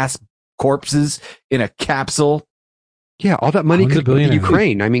dumb ass corpses in a capsule? Yeah, all that money could go to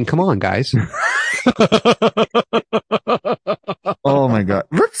Ukraine. I mean, come on, guys. Oh my god.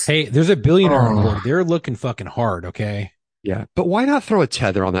 Hey, there's a billionaire on board. They're looking fucking hard, okay? Yeah, but why not throw a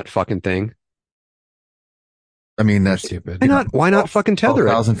tether on that fucking thing? I mean, that's stupid. Why not fucking tether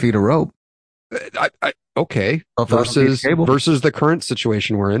 1,000 feet of rope? Okay. Versus the current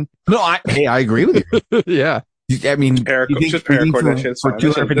situation we're in. No, I agree with you. Yeah. I mean, for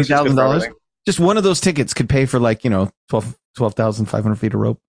 $250,000, just one of those tickets could pay for 12,500 feet of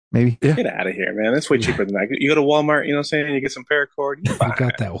rope, maybe. Yeah. Get out of here, man. That's way cheaper than that. You go to Walmart, you know what I'm saying? You get some paracord. You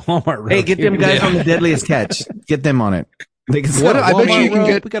got that Walmart rope. Hey, get them guys on the deadliest catch. Get them on it. I bet you can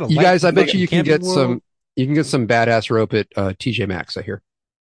get, you guys, I bet you can get some, you can get some badass rope at TJ Maxx, I hear.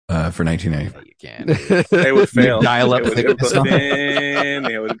 For $19.95. You can. They would fail. Dial up. They would go thin.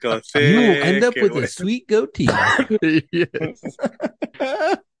 They would go thick. You will end up with a sweet goatee. Yes.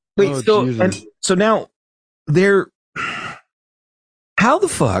 Wait, so now how the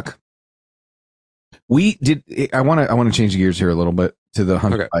fuck I want to change gears here a little bit to the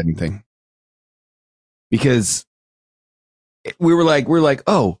Hunter Biden thing, because we're like,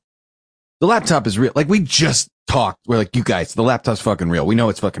 oh, the laptop is real. Like, we just talked. We're like, you guys, the laptop's fucking real. We know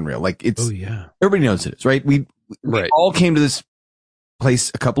it's fucking real. Like, it's, everybody knows it is, right? We all came to this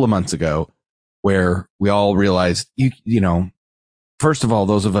place a couple of months ago where we all realized, you know, first of all,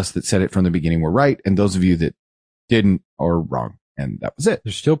 those of us that said it from the beginning were right. And those of you that didn't are wrong. And that was it.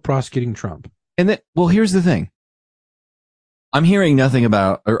 They're still prosecuting Trump. And then, well, here's the thing. I'm hearing nothing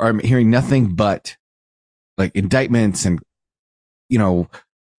about, or I'm hearing nothing but like indictments and,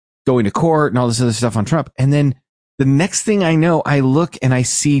 going to court and all this other stuff on Trump. And then the next thing I know, I look and I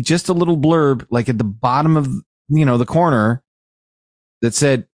see just a little blurb, like at the bottom of, the corner that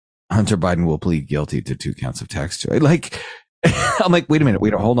said, Hunter Biden will plead guilty to 2 counts of tax. Like, I'm like, wait a minute,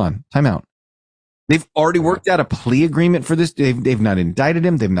 hold on, time out. They've already worked out a plea agreement for this. They've not indicted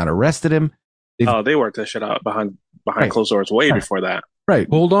him. They've not arrested him. They worked that shit out behind closed doors way before that. Right.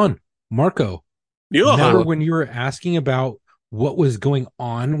 Hold on, Marco. Yeah. Remember when you were asking about what was going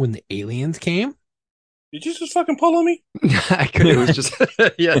on when the aliens came? Did you just fucking pull on me? I could. It was just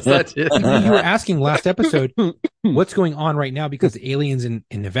yes, that's it. You were asking last episode what's going on right now because the aliens in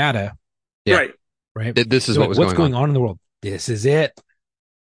Nevada. Yeah. Right. This is what's going on in the world. This is it.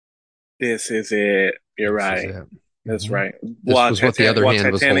 This is it. You're right. That's right. This was what the other hand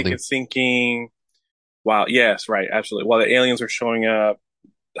Titanic was holding. is sinking. Wow. Yes. Right. Absolutely. While the aliens are showing up,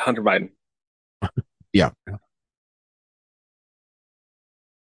 Hunter Biden. Yeah.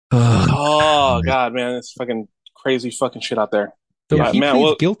 Oh God, man, it's fucking crazy fucking shit out there. So he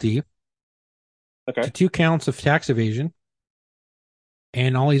pleads guilty to 2 counts of tax evasion,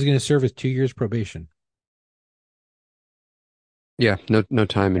 and all he's going to serve is 2 years probation. Yeah, no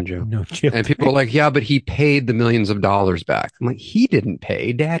time in jail. No jail. And people are like, yeah, but he paid the millions of dollars back. I'm like, he didn't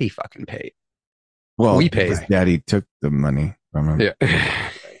pay. Daddy fucking paid. Well, we paid. Daddy took the money from him. Yeah.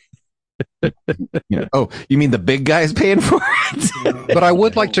 Oh, you mean the big guy's paying for it? But I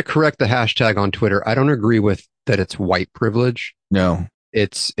would like to correct the hashtag on Twitter. I don't agree with that it's white privilege. No.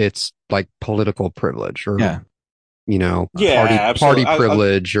 It's like political privilege or absolutely. party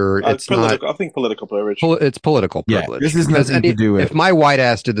privilege it's not. I think political privilege. It's political privilege. This is nothing to do with. If my white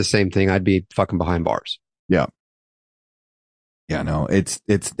ass did the same thing, I'd be fucking behind bars. Yeah. Yeah, no, it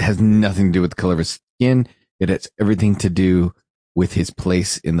has nothing to do with the color of his skin. It has everything to do with his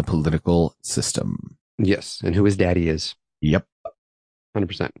place in the political system. Yes, and who his daddy is. Yep.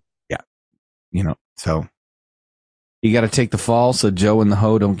 100%. Yeah. So you got to take the fall so Joe and the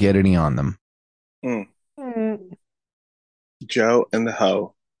hoe don't get any on them. Joe and the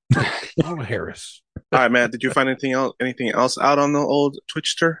hoe. Harris. All right, man. Did you find anything else out on the old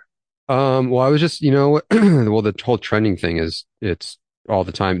Twitchster? Well, I was just, the whole trending thing it's all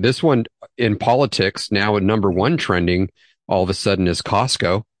the time. This one in politics now at number 1 trending all of a sudden is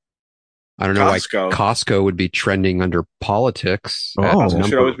Costco. I don't know why Costco would be trending under politics. Costco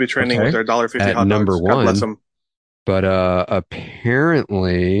should always be trending with their $1.50 hot dogs. Number 1. God bless them. But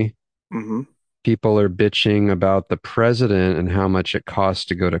apparently people are bitching about the president and how much it costs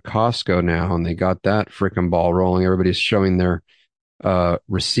to go to Costco now, and they got that freaking ball rolling. Everybody's showing their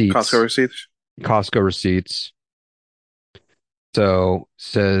receipts. Costco receipts. So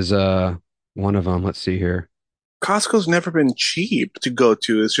says one of them, let's see here. Costco's never been cheap to go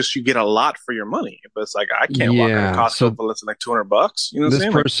to. It's just you get a lot for your money. But it's like I can't walk into Costco for less than like $200. You know what I'm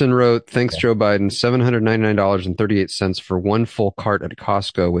saying? This person wrote, thanks Joe Biden, $799.38 for 1 full cart at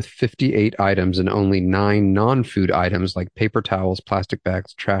Costco with 58 items and only 9 non-food items like paper towels, plastic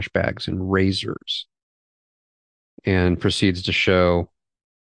bags, trash bags, and razors. And proceeds to show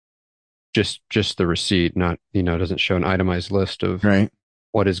just the receipt, not, doesn't show an itemized list of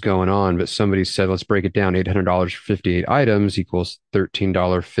what is going on. But somebody said, let's break it down. $800 for 58 items equals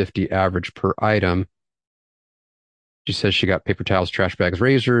 $13.50 average per item. She says she got paper towels, trash bags,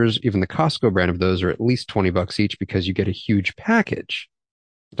 razors. Even the Costco brand of those are at least $20 each because you get a huge package.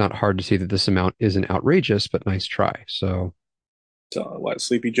 It's not hard to see that this amount isn't outrageous, but nice try. So what?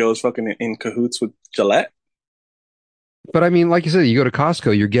 Sleepy Joe's fucking in cahoots with Gillette? But I mean, like you said, you go to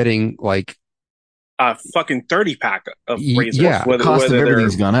Costco, you're getting like a fucking 30-pack of razors. Yeah, the cost of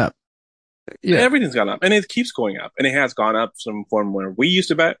everything's gone up. Yeah, everything's gone up, and it keeps going up, and it has gone up from where we used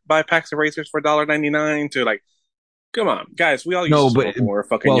to buy packs of razors for $1.99 to like, come on, guys, we all used to smoke when we were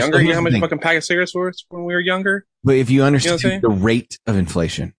fucking younger. You know how much a fucking pack of cigarettes was when we were younger? But if you understand the rate of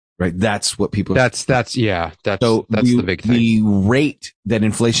inflation, right? That's what people. That's the big thing. The rate that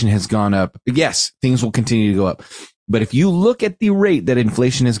inflation has gone up. Yes, things will continue to go up. But if you look at the rate that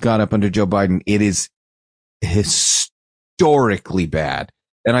inflation has gone up under Joe Biden, it is historically bad.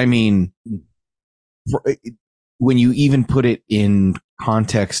 And I mean, when you even put it in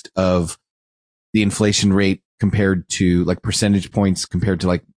context of the inflation rate compared to like percentage points compared to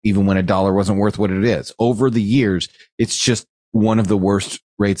like even when a dollar wasn't worth what it is over the years, it's just one of the worst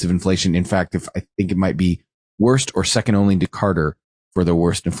rates of inflation. In fact, I think it might be worst or second only to Carter for the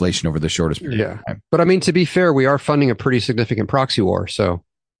worst inflation over the shortest period of time. But I mean, to be fair, we are funding a pretty significant proxy war. So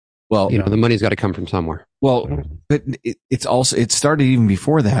Well, the money's got to come from somewhere. Well, but it started even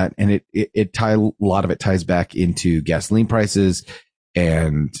before that, and a lot of it ties back into gasoline prices,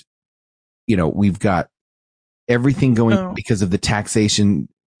 and we've got everything going because of the taxation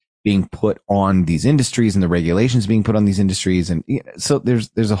being put on these industries and the regulations being put on these industries, and so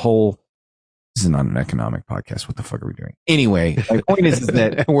there's a whole. This is not an economic podcast. What the fuck are we doing? Anyway, my point is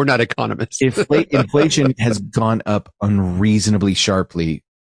that we're not economists. Inflation has gone up unreasonably sharply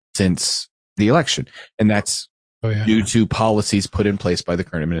since the election, and that's due to policies put in place by the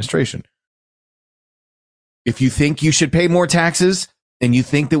current administration. If you think you should pay more taxes and you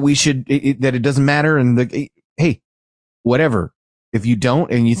think that that it doesn't matter, and hey, whatever. If you don't,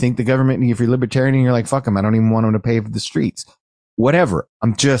 and you think the government, if you're libertarian and you're like, fuck them, I don't even want them to pay for the streets. Whatever.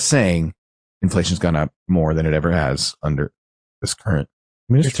 I'm just saying inflation's gone up more than it ever has under this current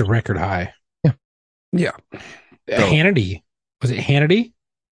administration. It's a record high. Yeah. Yeah. Hannity. Was it Hannity?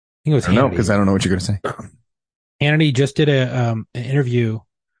 I think it was Hannity. No, because I don't know what you're going to say. Hannity just did an interview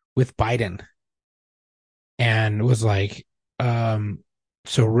with Biden and was like,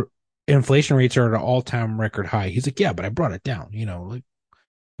 inflation rates are at an all-time record high. He's like, yeah, but I brought it down, like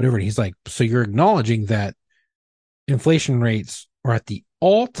whatever. And he's like, so you're acknowledging that inflation rates are at the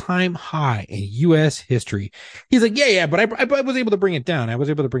all-time high in U.S. history. He's like, yeah, but I was able to bring it down.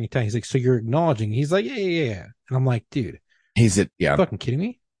 He's like, so you're acknowledging? He's like, yeah. And I'm like, dude, fucking kidding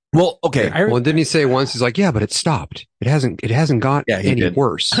me? Well, okay. Didn't he say once? He's like, yeah, but it stopped. It hasn't got any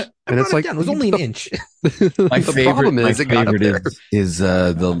worse. And it's like, it was only an inch. My favorite is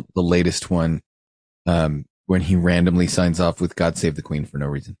the latest one, when he randomly signs off with "God Save the Queen" for no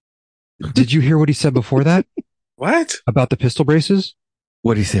reason. Did you hear what he said before that? What? About the pistol braces?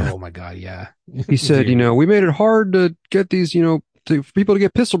 What did he say? Oh my God, yeah. He said, we made it hard to get these, for people to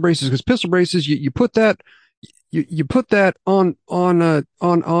get pistol braces, because pistol braces, you put that on a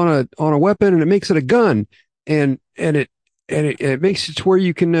weapon, and it makes it a gun, and it makes it to where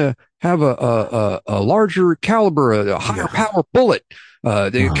you can have a larger caliber, a higher power bullet.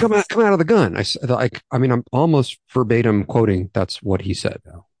 They come out of the gun. I'm almost verbatim quoting. That's what he said.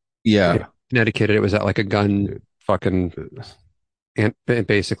 Yeah. Connecticut, it was at like a gun fucking, and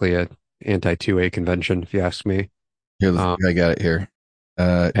basically a anti-2A convention, if you ask me. Here, I got it here.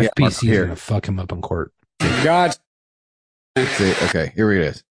 FBC is gonna fuck him up in court. God. Okay, here it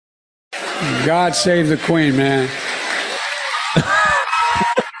is. God save the Queen, man.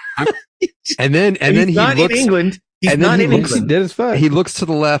 and then he looks in England. He looks to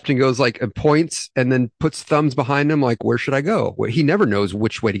the left and goes and points, and then puts thumbs behind him like, where should I go? He never knows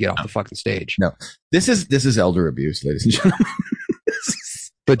which way to get off the fucking stage. No, this is elder abuse, ladies and gentlemen.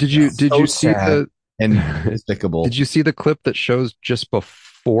 But did you see the and despicable? Did you see the clip that shows just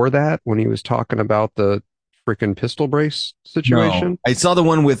before that when he was talking about the freaking pistol brace situation? No, I saw the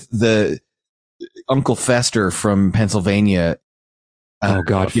one with the Uncle Fester from Pennsylvania. Oh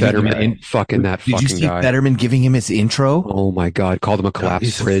God, Fetterman, that fucking guy. Did you see Fetterman giving him his intro? Oh my God, called him a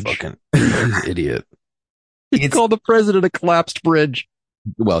collapsed bridge. He's an idiot. He called the president a collapsed bridge.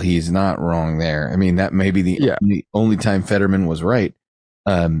 Well, he's not wrong there. I mean, that may be the only time Fetterman was right.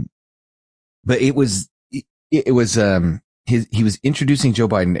 But he was introducing Joe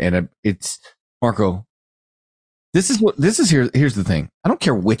Biden, and it's Marco. Here's the thing. I don't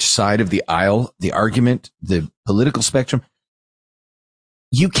care which side of the aisle, the argument, the political spectrum.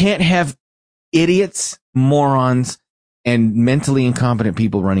 You can't have idiots, morons, and mentally incompetent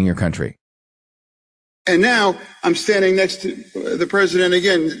people running your country. And now I'm standing next to the president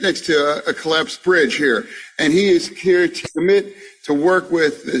again, next to a collapsed bridge here. And he is here to commit to work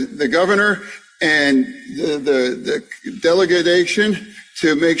with the governor and the delegation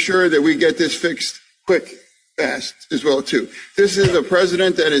to make sure that we get this fixed quick, fast as well, too. This is a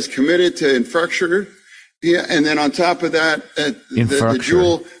president that is committed to infrastructure. Yeah, and then on top of that, the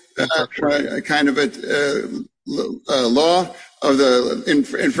dual kind of law of the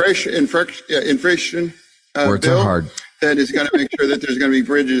inflation bill that is going to make sure that there's going to be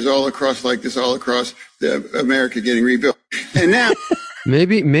bridges all across America getting rebuilt. And now,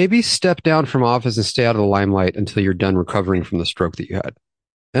 maybe step down from office and stay out of the limelight until you're done recovering from the stroke that you had.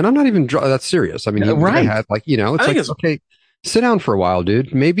 And I'm not even that's serious. I mean, it's okay. Sit down for a while,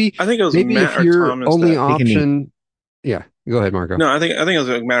 dude. Maybe I think it was maybe Matt if your only that, option. Yeah, go ahead, Marco. No, I think it was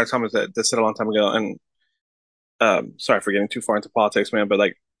Matt or Thomas that said a long time ago. And sorry for getting too far into politics, man.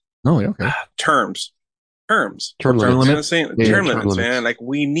 But terms, term limits, man. Like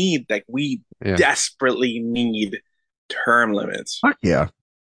we desperately need term limits. Fuck yeah,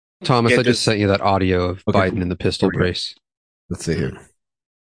 Thomas. I just sent you that audio of Biden in the pistol brace. Let's see here.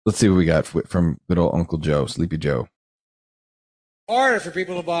 Let's see what we got from good old Uncle Joe, Sleepy Joe. Harder for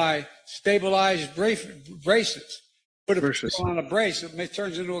people to buy stabilized bracelets. Put a pistol on a brace, it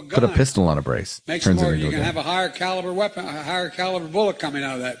turns into a gun. Put a pistol on a brace. Makes it more. You can have a higher caliber weapon, a higher caliber bullet coming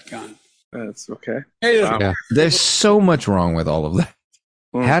out of that gun. That's okay. Hey, yeah. There's so much wrong with all of that.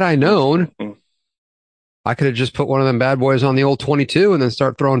 Had I known, I could have just put one of them bad boys on the old 22 and then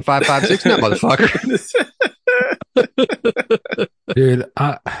start throwing 5.56 in that motherfucker. Dude,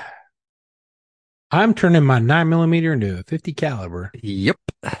 I'm turning my 9mm into a 50 caliber. Yep.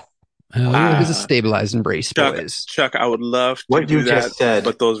 It is a stabilized embrace, boys. Chuck, I would love to do that,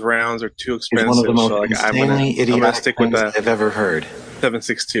 but those rounds are too expensive. One of the most insanely idiotic things I've ever heard.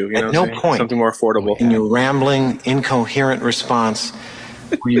 7.62. You know At no point, something more affordable. In your rambling, incoherent response,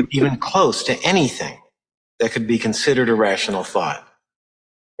 were you even close to anything that could be considered a rational thought?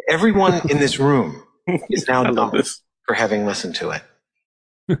 Everyone in this room is now dumb for having listened to it.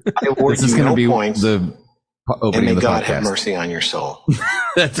 I award this is you no be points. The and may God have mercy on your soul.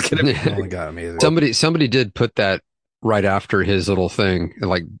 That's gonna be oh my God, amazing. Somebody did put that right after his little thing,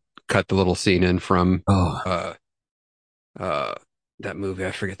 like cut the little scene in from that movie.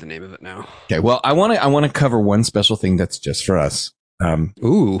 I forget the name of it now. Okay, well, I want to cover one special thing that's just for us.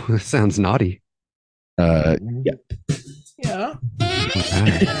 Ooh, that sounds naughty. Yeah. Yeah.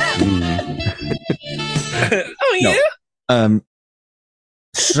 Oh yeah. No.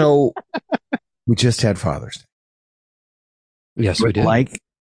 So we just had Father's Day. Yes, we did. Like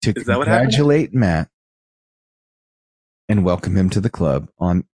to congratulate Matt and welcome him to the club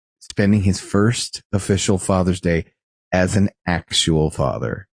on spending his first official Father's Day as an actual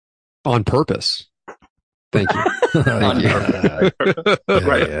father. On purpose. Thank you. Thank you.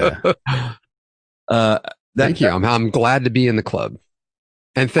 Right. Thank you. I'm glad to be in the club.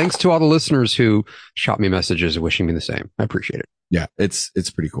 And thanks to all the listeners who shot me messages wishing me the same. I appreciate it. Yeah, it's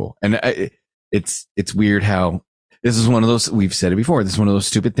pretty cool. And it's weird how this is one of those, we've said it before, this is one of those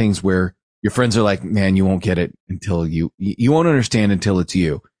stupid things where your friends are like, man, you won't get it until you won't understand until it's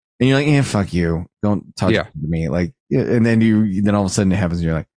you. And you're like, yeah, fuck you. Don't talk to me. Like, and then then all of a sudden it happens and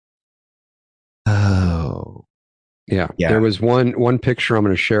you're like, oh. Yeah. There was one picture I'm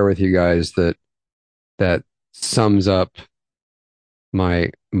going to share with you guys that sums up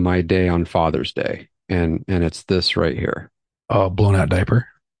my day on Father's Day. And it's this right here. Oh, blown out diaper.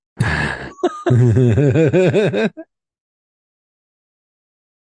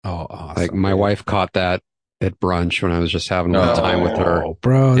 Oh, awesome. Like my wife caught that at brunch when I was just having a little time with her. Oh,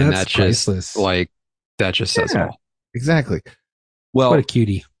 bro, and that's priceless. That just says it all. Exactly. Well, what a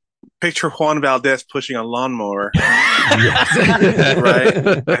cutie. Picture Juan Valdez pushing a lawnmower. Right?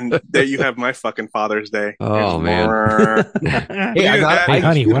 And there you have my fucking Father's Day. Oh, man. Hey,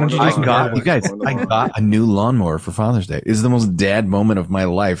 honey, why don't you I got a new lawnmower for Father's Day. This is the most dad moment of my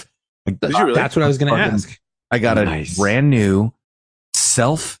life. Did you really? That's what I was going to ask. I got a brand new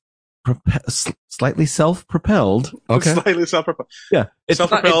slightly self-propelled. Okay. Slightly self-propelled. Yeah. It's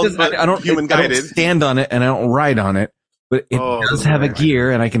self-propelled, but I don't human-guided. I don't stand on it and I don't ride on it. But it does have a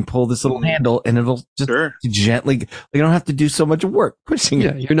gear, and I can pull this little handle, and it'll just gently. Like, you don't have to do so much work pushing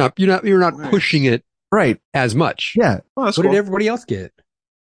it. You're not pushing it right as much. Yeah. What did everybody else get?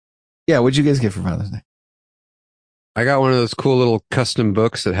 Yeah. What'd you guys get for Father's Day? I got one of those cool little custom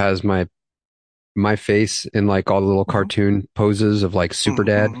books that has my face in like all the little cartoon poses of like Super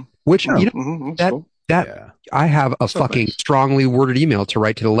Dad, which I have a fucking strongly worded email to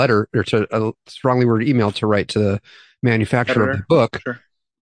write to the letter or to a strongly worded email to write to the manufacturer of the book. Sure.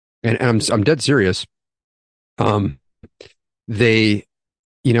 And I'm dead serious. They,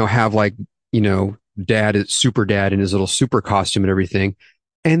 have like, dad is Super Dad in his little super costume and everything.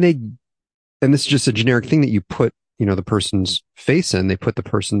 And this is just a generic thing that you put, the person's face in. They put the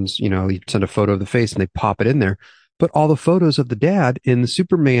person's, you send a photo of the face and they pop it in there. But all the photos of the dad in the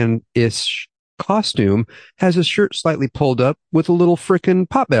Superman-ish costume has his shirt slightly pulled up with a little frickin'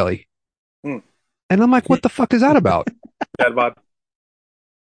 pot belly. And I'm like, what the fuck is that about? Dad bod.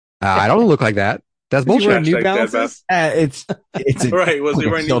 I don't look like that. That's bullshit. New Balances? It's right. Was he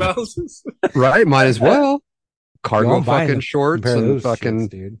wearing New Balances? Right. Might as well. Cargo fucking shorts and fucking.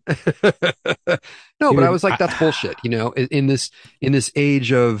 Dude. No, but I was like, that's bullshit. In this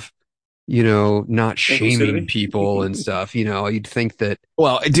age of, not shaming people and stuff, you'd think that.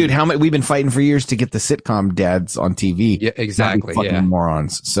 Well, dude, we've been fighting for years to get the sitcom dads on TV. Yeah, exactly. Fucking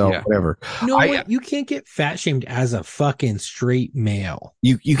morons. So whatever. You can't get fat shamed as a fucking straight male.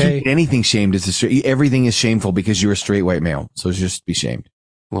 You can't get anything shamed as a straight. Everything is shameful because you're a straight white male. So just be shamed.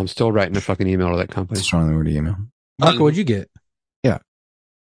 Well, I'm still writing a fucking email to that company. Strongly worded email. Marco, what'd you get? Yeah.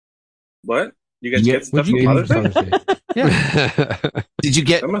 What? You guys get stuff from Father's Day? Yeah. Did you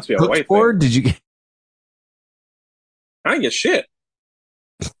get that must be a cooked white for? thing. Did you get? I didn't get shit.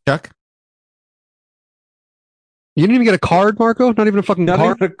 Chuck? You didn't even get a card, Marco? Not even a fucking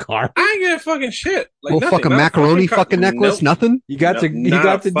card? Even a card? I ain't get fucking shit. Like Well, fucking macaroni fucking necklace? Nope. Nothing? You got to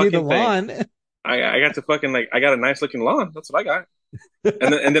do the lawn. I got to fucking I got a nice looking lawn. That's what I got.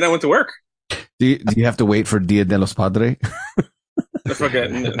 And then I went to work. Do you have to wait for Dia de los Padres?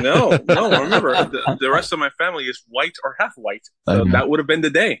 No. Remember, the rest of my family is white or half white. So that would have been the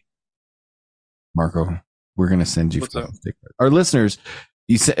day. Marco, we're gonna send you our listeners.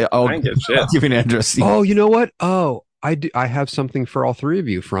 You say, I'll give you an address. Oh, you know what? Oh, I have something for all three of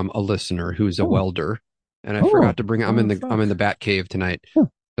you from a listener who's a welder, and I forgot to bring it. I'm in the Bat Cave tonight.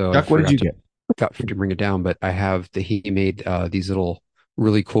 So Chuck, what did you get? Got to bring it down, but I have he made these little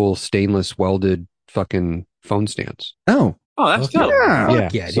really cool stainless welded fucking phone stands. Oh, that's dope.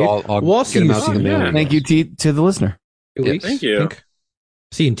 Yeah. So I'll get them out to the mail. Thank you to the listener. 2 weeks. Thank you.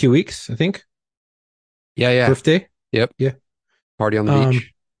 See you in 2 weeks, I think. Yeah. Birthday. Yep. Yeah. Party on the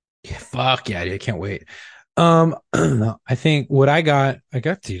beach. Yeah, fuck yeah, dude. I can't wait. I think what I got a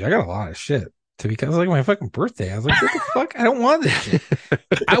lot of shit because like my fucking birthday. I was like, what the fuck? I don't want this shit.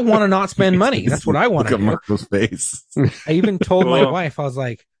 I want to not spend money. That's what I want to do. Marco's face. I even told my wife, I was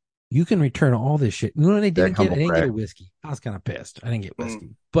like, you can return all this shit. You know what I didn't get? I didn't get a whiskey. I was kind of pissed. I didn't get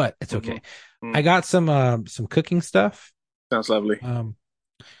whiskey, but it's okay. I got some cooking stuff. Sounds lovely. And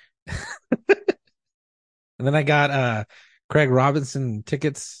then I got Craig Robinson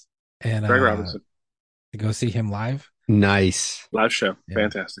tickets and Craig Robinson to go see him live. Nice live show. Yeah.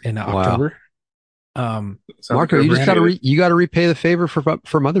 Fantastic. In October. Marco, you just gotta repay the favor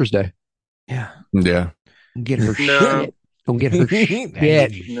for Mother's Day. Yeah. Get her shit. Don't get her shit.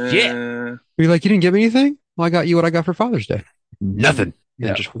 Shit. You're like, you didn't give me anything? Well, I got you what I got for Father's Day. Nothing.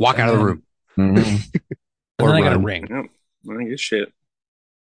 Yeah. Just walk out of the room. And then I got a ring. I didn't get shit.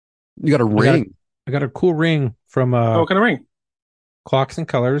 You got a ring. I got a cool ring from what kind of ring? Clocks and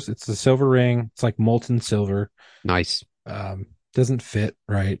Colors. It's a silver ring. It's like molten silver. Nice. Doesn't fit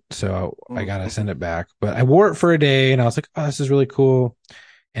right, so I gotta send it back. But I wore it for a day, and I was like, "Oh, this is really cool,"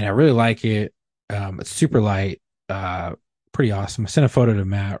 and I really like it. It's super light, pretty awesome. I sent a photo to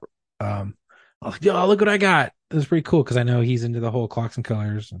Matt. I was like, "Yo, look what I got!" It was pretty cool because I know he's into the whole Clocks and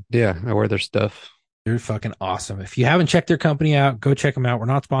Colors. Yeah, I wear their stuff. They're fucking awesome. If you haven't checked their company out, go check them out. We're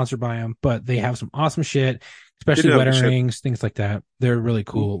not sponsored by them, but they have some awesome shit, especially wedding rings, things like that. They're really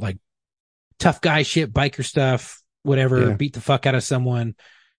cool, like tough guy shit, biker stuff. Whatever, beat the fuck out of someone.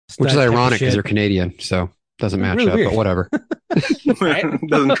 Which is ironic because they're Canadian, so doesn't match really up, weird. But whatever.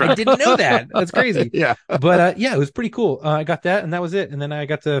 Doesn't try. I didn't know that. That's crazy. Yeah. But it was pretty cool. I got that and that was it. And then I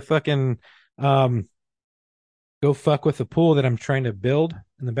got to fucking go fuck with the pool that I'm trying to build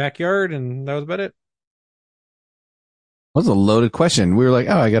in the backyard, and that was about it. That was a loaded question. We were like,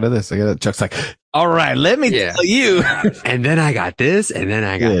 oh, I got this. I got that. Chuck's like, all right, let me tell you. And then I got this, and then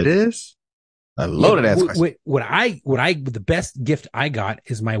I got this. A loaded ass question. The best gift I got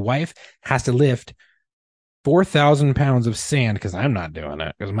is my wife has to lift 4,000 pounds of sand because I'm not doing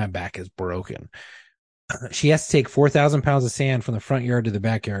it because my back is broken. She has to take 4,000 pounds of sand from the front yard to the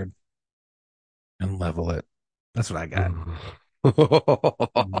backyard and level it. That's what I got.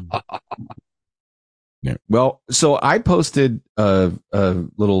 Yeah. Well, so I posted a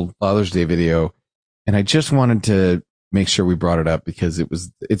little Father's Day video, and I just wanted to make sure we brought it up because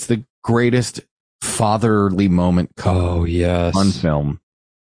it's the greatest fatherly moment on film.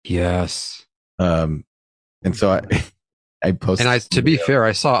 Yes. And so I posted. And to be fair,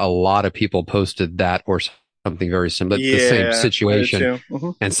 I saw a lot of people posted that or something very similar, the same situation.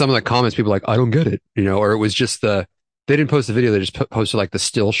 And some of the comments, people were like, I don't get it, or it was just they didn't post the video. They just posted like the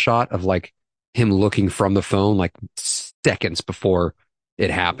still shot of like him looking from the phone, like seconds before it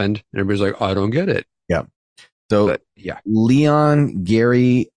happened. And everybody's like, I don't get it. Yeah. So Leon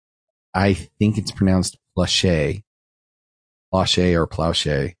Gary, I think it's pronounced Plauché or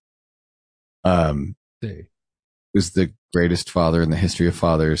Plauché, was the greatest father in the history of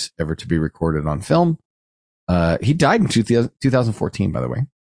fathers ever to be recorded on film. He died in 2014, by the way.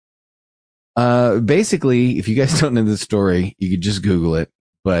 Basically, if you guys don't know the story, you could just Google it.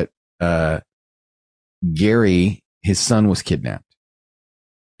 But Gary, his son was kidnapped,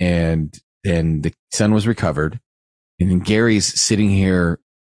 and then the son was recovered. And then Gary's sitting here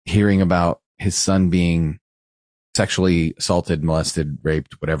hearing about his son being sexually assaulted, molested,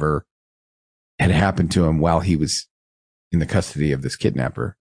 raped, whatever had happened to him while he was in the custody of this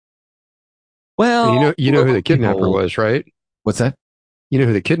kidnapper. Well, you know who the kidnapper was, right? What's that? You know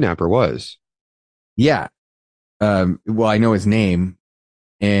who the kidnapper was? Yeah. Well, I know his name.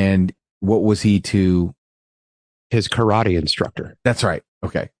 And what was he to? His karate instructor. That's right.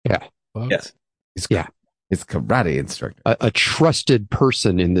 Okay. Yeah. Yes. Yeah. His karate instructor. A trusted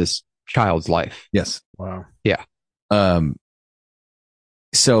person in this child's life. Yes. Wow. Yeah.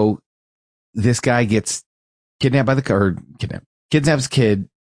 So this guy gets kidnapped by kidnaps kid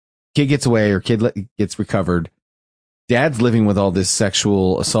gets away, or kid gets recovered. Dad's living with all this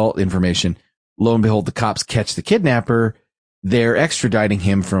sexual assault information. Lo and behold, the cops catch the kidnapper. They're extraditing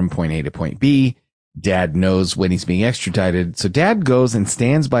him from point A to point B. Dad knows when he's being extradited. So dad goes and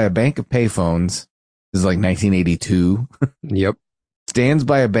stands by a bank of payphones. This is like 1982. Yep. Stands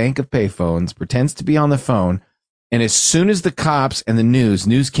by a bank of payphones, pretends to be on the phone. And as soon as the cops and the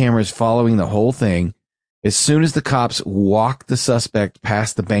news cameras following the whole thing, as soon as the cops walk the suspect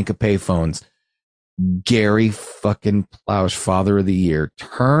past the bank of payphones, Gary fucking Plow's Father of the Year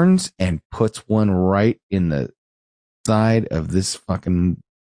turns and puts one right in the side of this fucking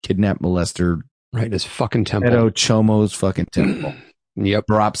kidnapped molester. Right in his fucking temple. Edo Chomo's fucking temple. Yep.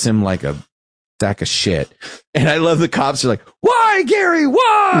 Drops him like a sack of shit. And I love the cops are like, why, Gary?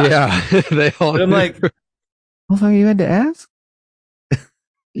 Why? Yeah. They all. And I'm like, how long you had to ask?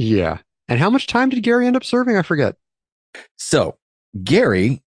 Yeah. And how much time did Gary end up serving? I forget. So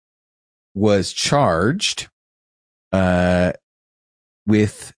Gary was charged with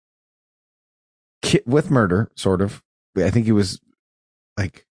murder, sort of. I think it was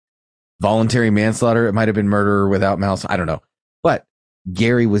like voluntary manslaughter. It might have been murder without malice. I don't know. But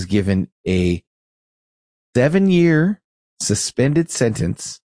Gary was given a 7-year suspended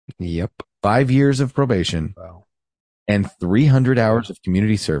sentence. Yep. 5 years of probation. Wow. And 300 hours of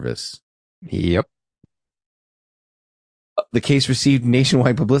community service. Yep. The case received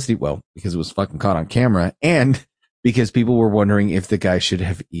nationwide publicity, well, because it was fucking caught on camera, and because people were wondering if the guy should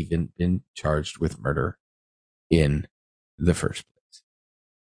have even been charged with murder in the first place.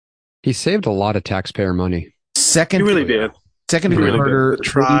 He saved a lot of taxpayer money. He really did. Second degree murder. The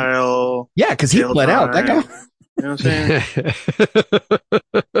trial. Yeah, because he bled out. That guy. You know what I'm saying?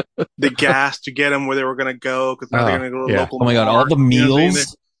 The gas to get him where they were going to go, because now they're going to go to local. Oh my God, all the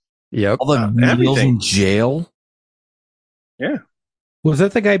meals. Yep. All the meals in jail. Yeah. Was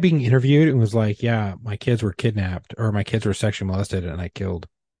that the guy being interviewed and was like, yeah, my kids were kidnapped or my kids were sexually molested and I killed?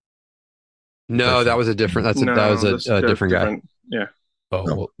 No, that was a different, that was a different guy. Yeah. Oh,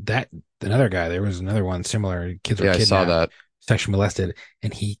 well, another guy, there was another one similar. Kids were kidnapped, I saw that. Sexually molested,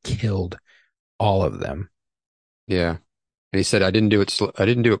 and he killed all of them. Yeah. And he said, I didn't do it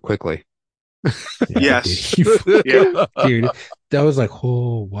quickly. Yes. Yeah. Dude, that was like,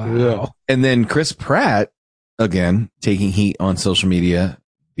 oh, wow. Yeah. And then Chris Pratt, again, taking heat on social media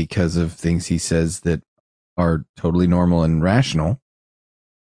because of things he says that are totally normal and rational,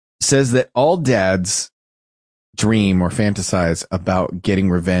 says that all dads dream or fantasize about getting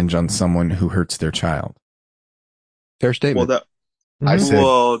revenge on someone who hurts their child. Fair statement. Well,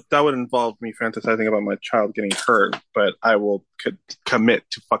 that would involve me fantasizing about my child getting hurt, but I could commit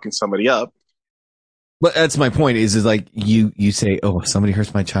to fucking somebody up. But that's my point is like you say, oh, if somebody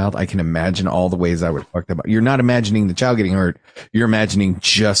hurts my child, I can imagine all the ways I would fuck them up. You're not imagining the child getting hurt. You're imagining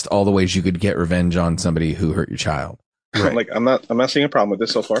just all the ways you could get revenge on somebody who hurt your child. Right. Like I'm not seeing a problem with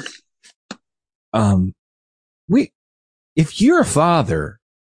this so far. If you're a father,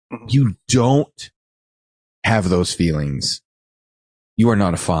 you don't have those feelings. You are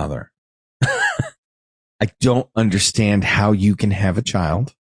not a father. I don't understand how you can have a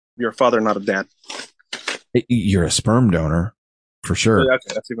child. You're a father, not a dad. You're a sperm donor, for sure.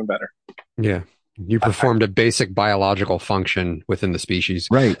 That's even better. Yeah. You performed a basic biological function within the species.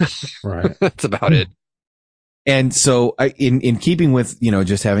 Right. Right. That's about it. And so in keeping with,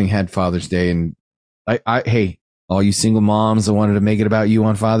 just having had Father's Day, and hey, all you single moms that wanted to make it about you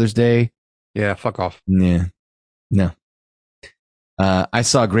on Father's Day. Yeah. Fuck off. Yeah. No. I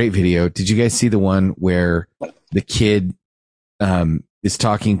saw a great video. Did you guys see the one where the kid, is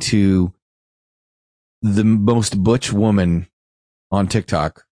talking to the most butch woman on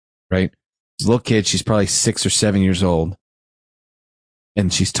TikTok, right? This little kid, she's probably 6 or 7 years old.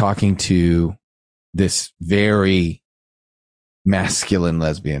 And she's talking to this very masculine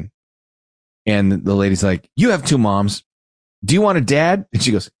lesbian. And the lady's like, you have 2 moms. Do you want a dad? And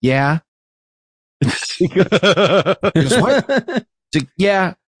she goes, yeah. She goes, what? She's like,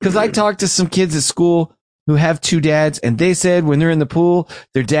 yeah, because I talked to some kids at school who have 2 dads, and they said when they're in the pool,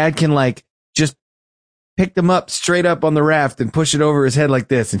 their dad can just pick them up straight up on the raft and push it over his head like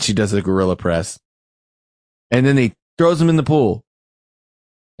this. And she does a gorilla press. And then he throws them in the pool.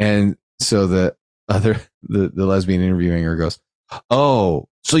 And so the lesbian interviewing her goes, oh,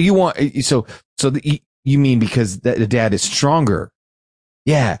 so you want, you mean because the dad is stronger?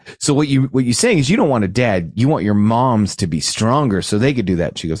 Yeah. So what you're saying is you don't want a dad. You want your moms to be stronger so they could do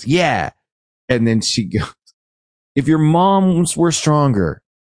that. She goes, yeah. And then she goes, if your moms were stronger,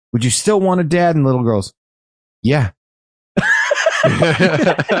 would you still want a dad? And little girls, yeah.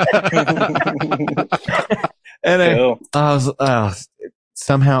 And I was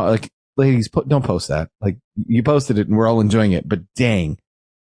somehow like, ladies, don't post that. Like, you posted it and we're all enjoying it, but dang,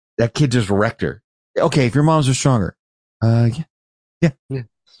 that kid just wrecked her. Okay, if your moms are stronger, yeah.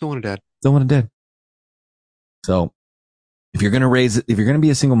 Still want a dad. Still want a dad. So, if you're gonna be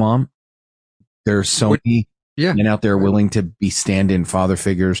a single mom, there's so many men out there willing to be stand-in father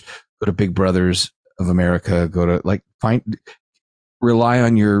figures. Go to Big Brothers of America. Go to rely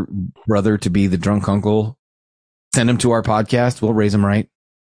on your brother to be the drunk uncle. Send him to our podcast. We'll raise him right.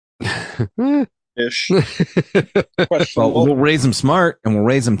 Ish. Well, we'll raise him smart and we'll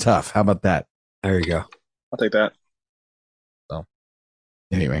raise him tough. How about that? There you go. I'll take that. So,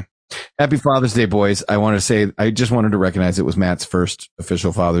 anyway, happy Father's Day, boys. I just wanted to recognize it was Matt's first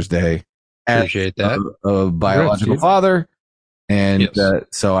official Father's Day. Appreciate that. A biological father. And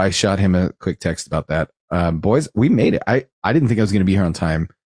so I shot him a quick text about that. Boys, we made it. I didn't think I was going to be here on time.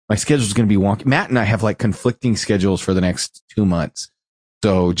 My schedule's going to be wonky. Matt and I have like conflicting schedules for the next 2 months.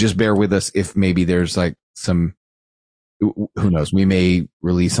 So just bear with us if maybe there's like some, who knows, we may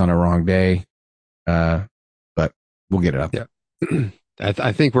release on a wrong day. But we'll get it up. Yeah.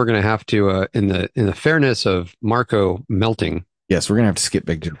 I think we're going to have to, in the fairness of Marco melting. Yes, we're going to have to skip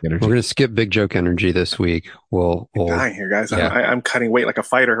Big Joke Energy. We're going to skip Big Joke Energy this week. We'll dying here, guys. Yeah. I'm cutting weight like a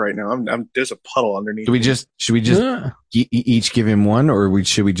fighter right now. There's a puddle underneath. Should we just each give him one, or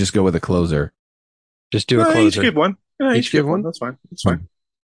should we just go with a closer? Just do a closer. Each give one. Yeah, each give one. That's fine. That's fine.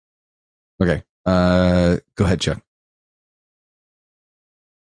 Okay. Go ahead, Chuck.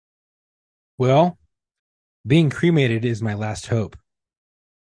 Well, being cremated is my last hope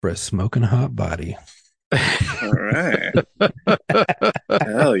for a smoking hot body. All right.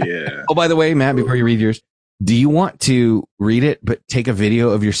 Hell yeah. Oh, by the way, Matt, before you read yours, do you want to read it, but take a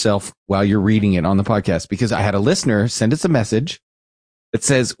video of yourself while you're reading it on the podcast? Because I had a listener send us a message that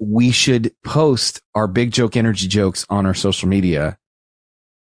says we should post our Big Joke Energy jokes on our social media.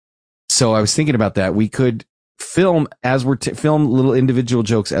 So I was thinking about that. We could film as we're film little individual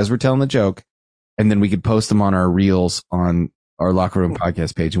jokes as we're telling the joke, and then we could post them on our reels on our Locker Room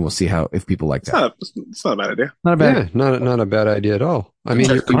podcast page, and we'll see if people like that. It's not a bad idea. Not a bad, not a bad idea at all. I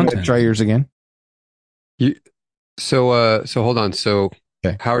mean, you want to try yours again. So hold on. So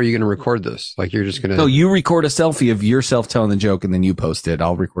how are you going to record this? Like, you're just going to? No, you record a selfie of yourself telling the joke, and then you post it.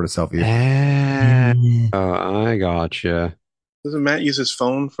 I'll record a selfie. Oh, I gotcha. Doesn't Matt use his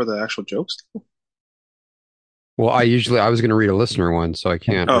phone for the actual jokes? Well, I was going to read a listener one, so I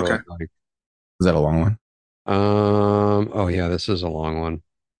can't. Oh, okay. Is that a long one? Oh yeah, this is a long one.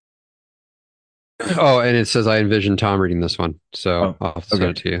 Oh, and it says I envision Tom reading this one, so I'll have to send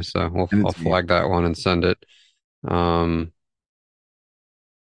it to you. So I'll flag that one and send it.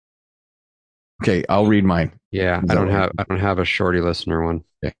 Okay, I'll read mine. Yeah, I don't have a shorty listener one.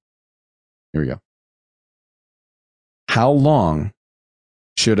 Okay, here we go. How long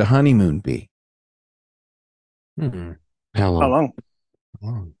should a honeymoon be? How long?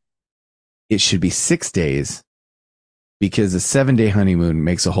 It should be 6 days, because a 7-day honeymoon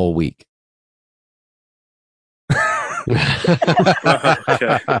makes a whole week.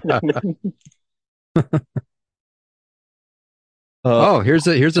 Here's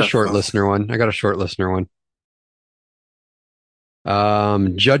a short listener one. I got a short listener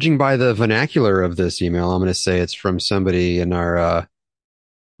one. Judging by the vernacular of this email, I'm going to say it's from somebody in our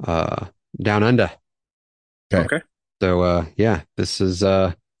Down Under. Okay. So this is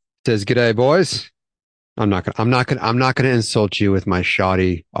says, "G'day, boys. I'm not gonna insult you with my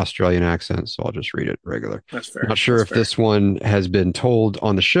shoddy Australian accent, so I'll just read it regular." That's fair. I'm not sure if this one has been told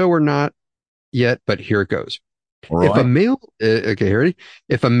on the show or not yet, but here it goes. Right.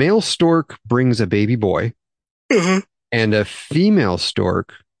 If a male stork brings a baby boy, and a female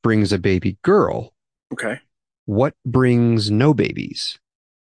stork brings a baby girl, what brings no babies?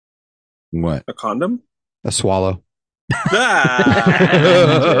 What? A condom? A swallow.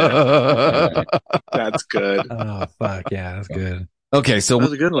 That's good. Oh fuck yeah, that's good. Okay, so that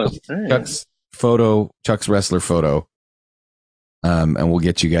was a good one. Chuck's wrestler photo, and we'll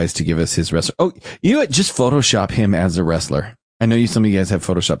get you guys to give us his wrestler. Oh, you know what? Just Photoshop him as a wrestler. I know some of you guys have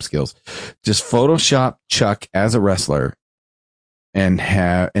Photoshop skills. Just Photoshop Chuck as a wrestler, and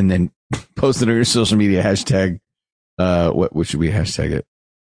then post it on your social media hashtag. What should we hashtag it?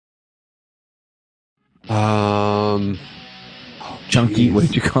 Chunky, what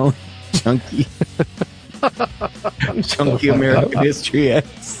did you call it? Chunky. Chunky American History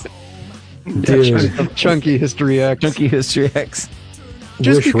X. Dude. Chunky History X. Chunky History X.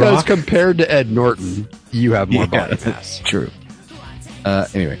 just because compared to Ed Norton, you have more body mass. True.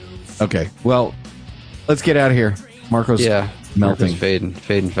 Anyway, okay. Well, let's get out of here. Marco's melting, Marco's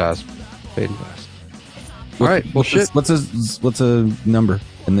fading fast. All right. Well, what's a number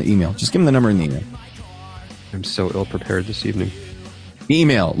in the email? Just give him the number in the email. I'm so ill prepared this evening.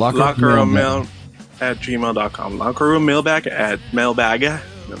 Email lockerroommail@gmail.com.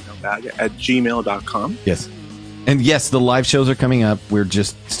 lockerroommailbag@gmail.com. Yes. And yes, the live shows are coming up. We're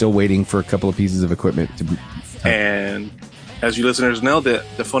just still waiting for a couple of pieces of equipment to be. And as you listeners know, the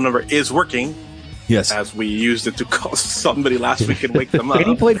phone number is working. Yes. As we used it to call somebody last week and wake them up. And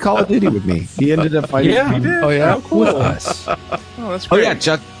he played Call of Duty with me. He ended up fighting. Yeah, he did. Oh, yeah. Cool. With us. Oh, that's great. Oh, yeah,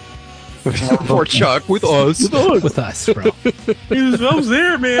 Chuck. Poor Chuck. With us. With us, bro. I was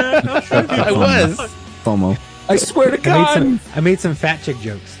there, man. I was. FOMO. I swear to God. I made some fat chick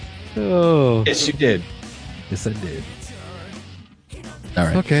jokes. Oh. Yes, you did. Yes, I did. All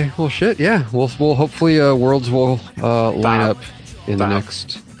right. Okay. Well, shit. Yeah. We'll hopefully worlds will line up in the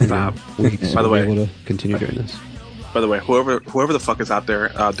next weeks. By the way, able to continue doing this. By the way, whoever the fuck is out there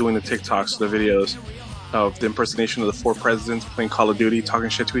doing the TikToks, the videos of the impersonation of the 4 presidents playing Call of Duty, talking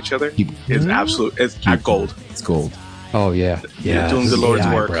shit to each other, is absolute. It's at gold. It's gold. Oh yeah. Yeah. Doing the Lord's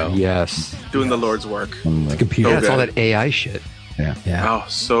AI, work. Bro. Yes. Doing the Lord's work. Computer. Yeah, it's all that AI shit. Yeah. Yeah. Oh,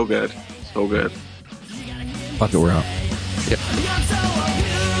 so good. So good. Fuck it, we're out. Yep.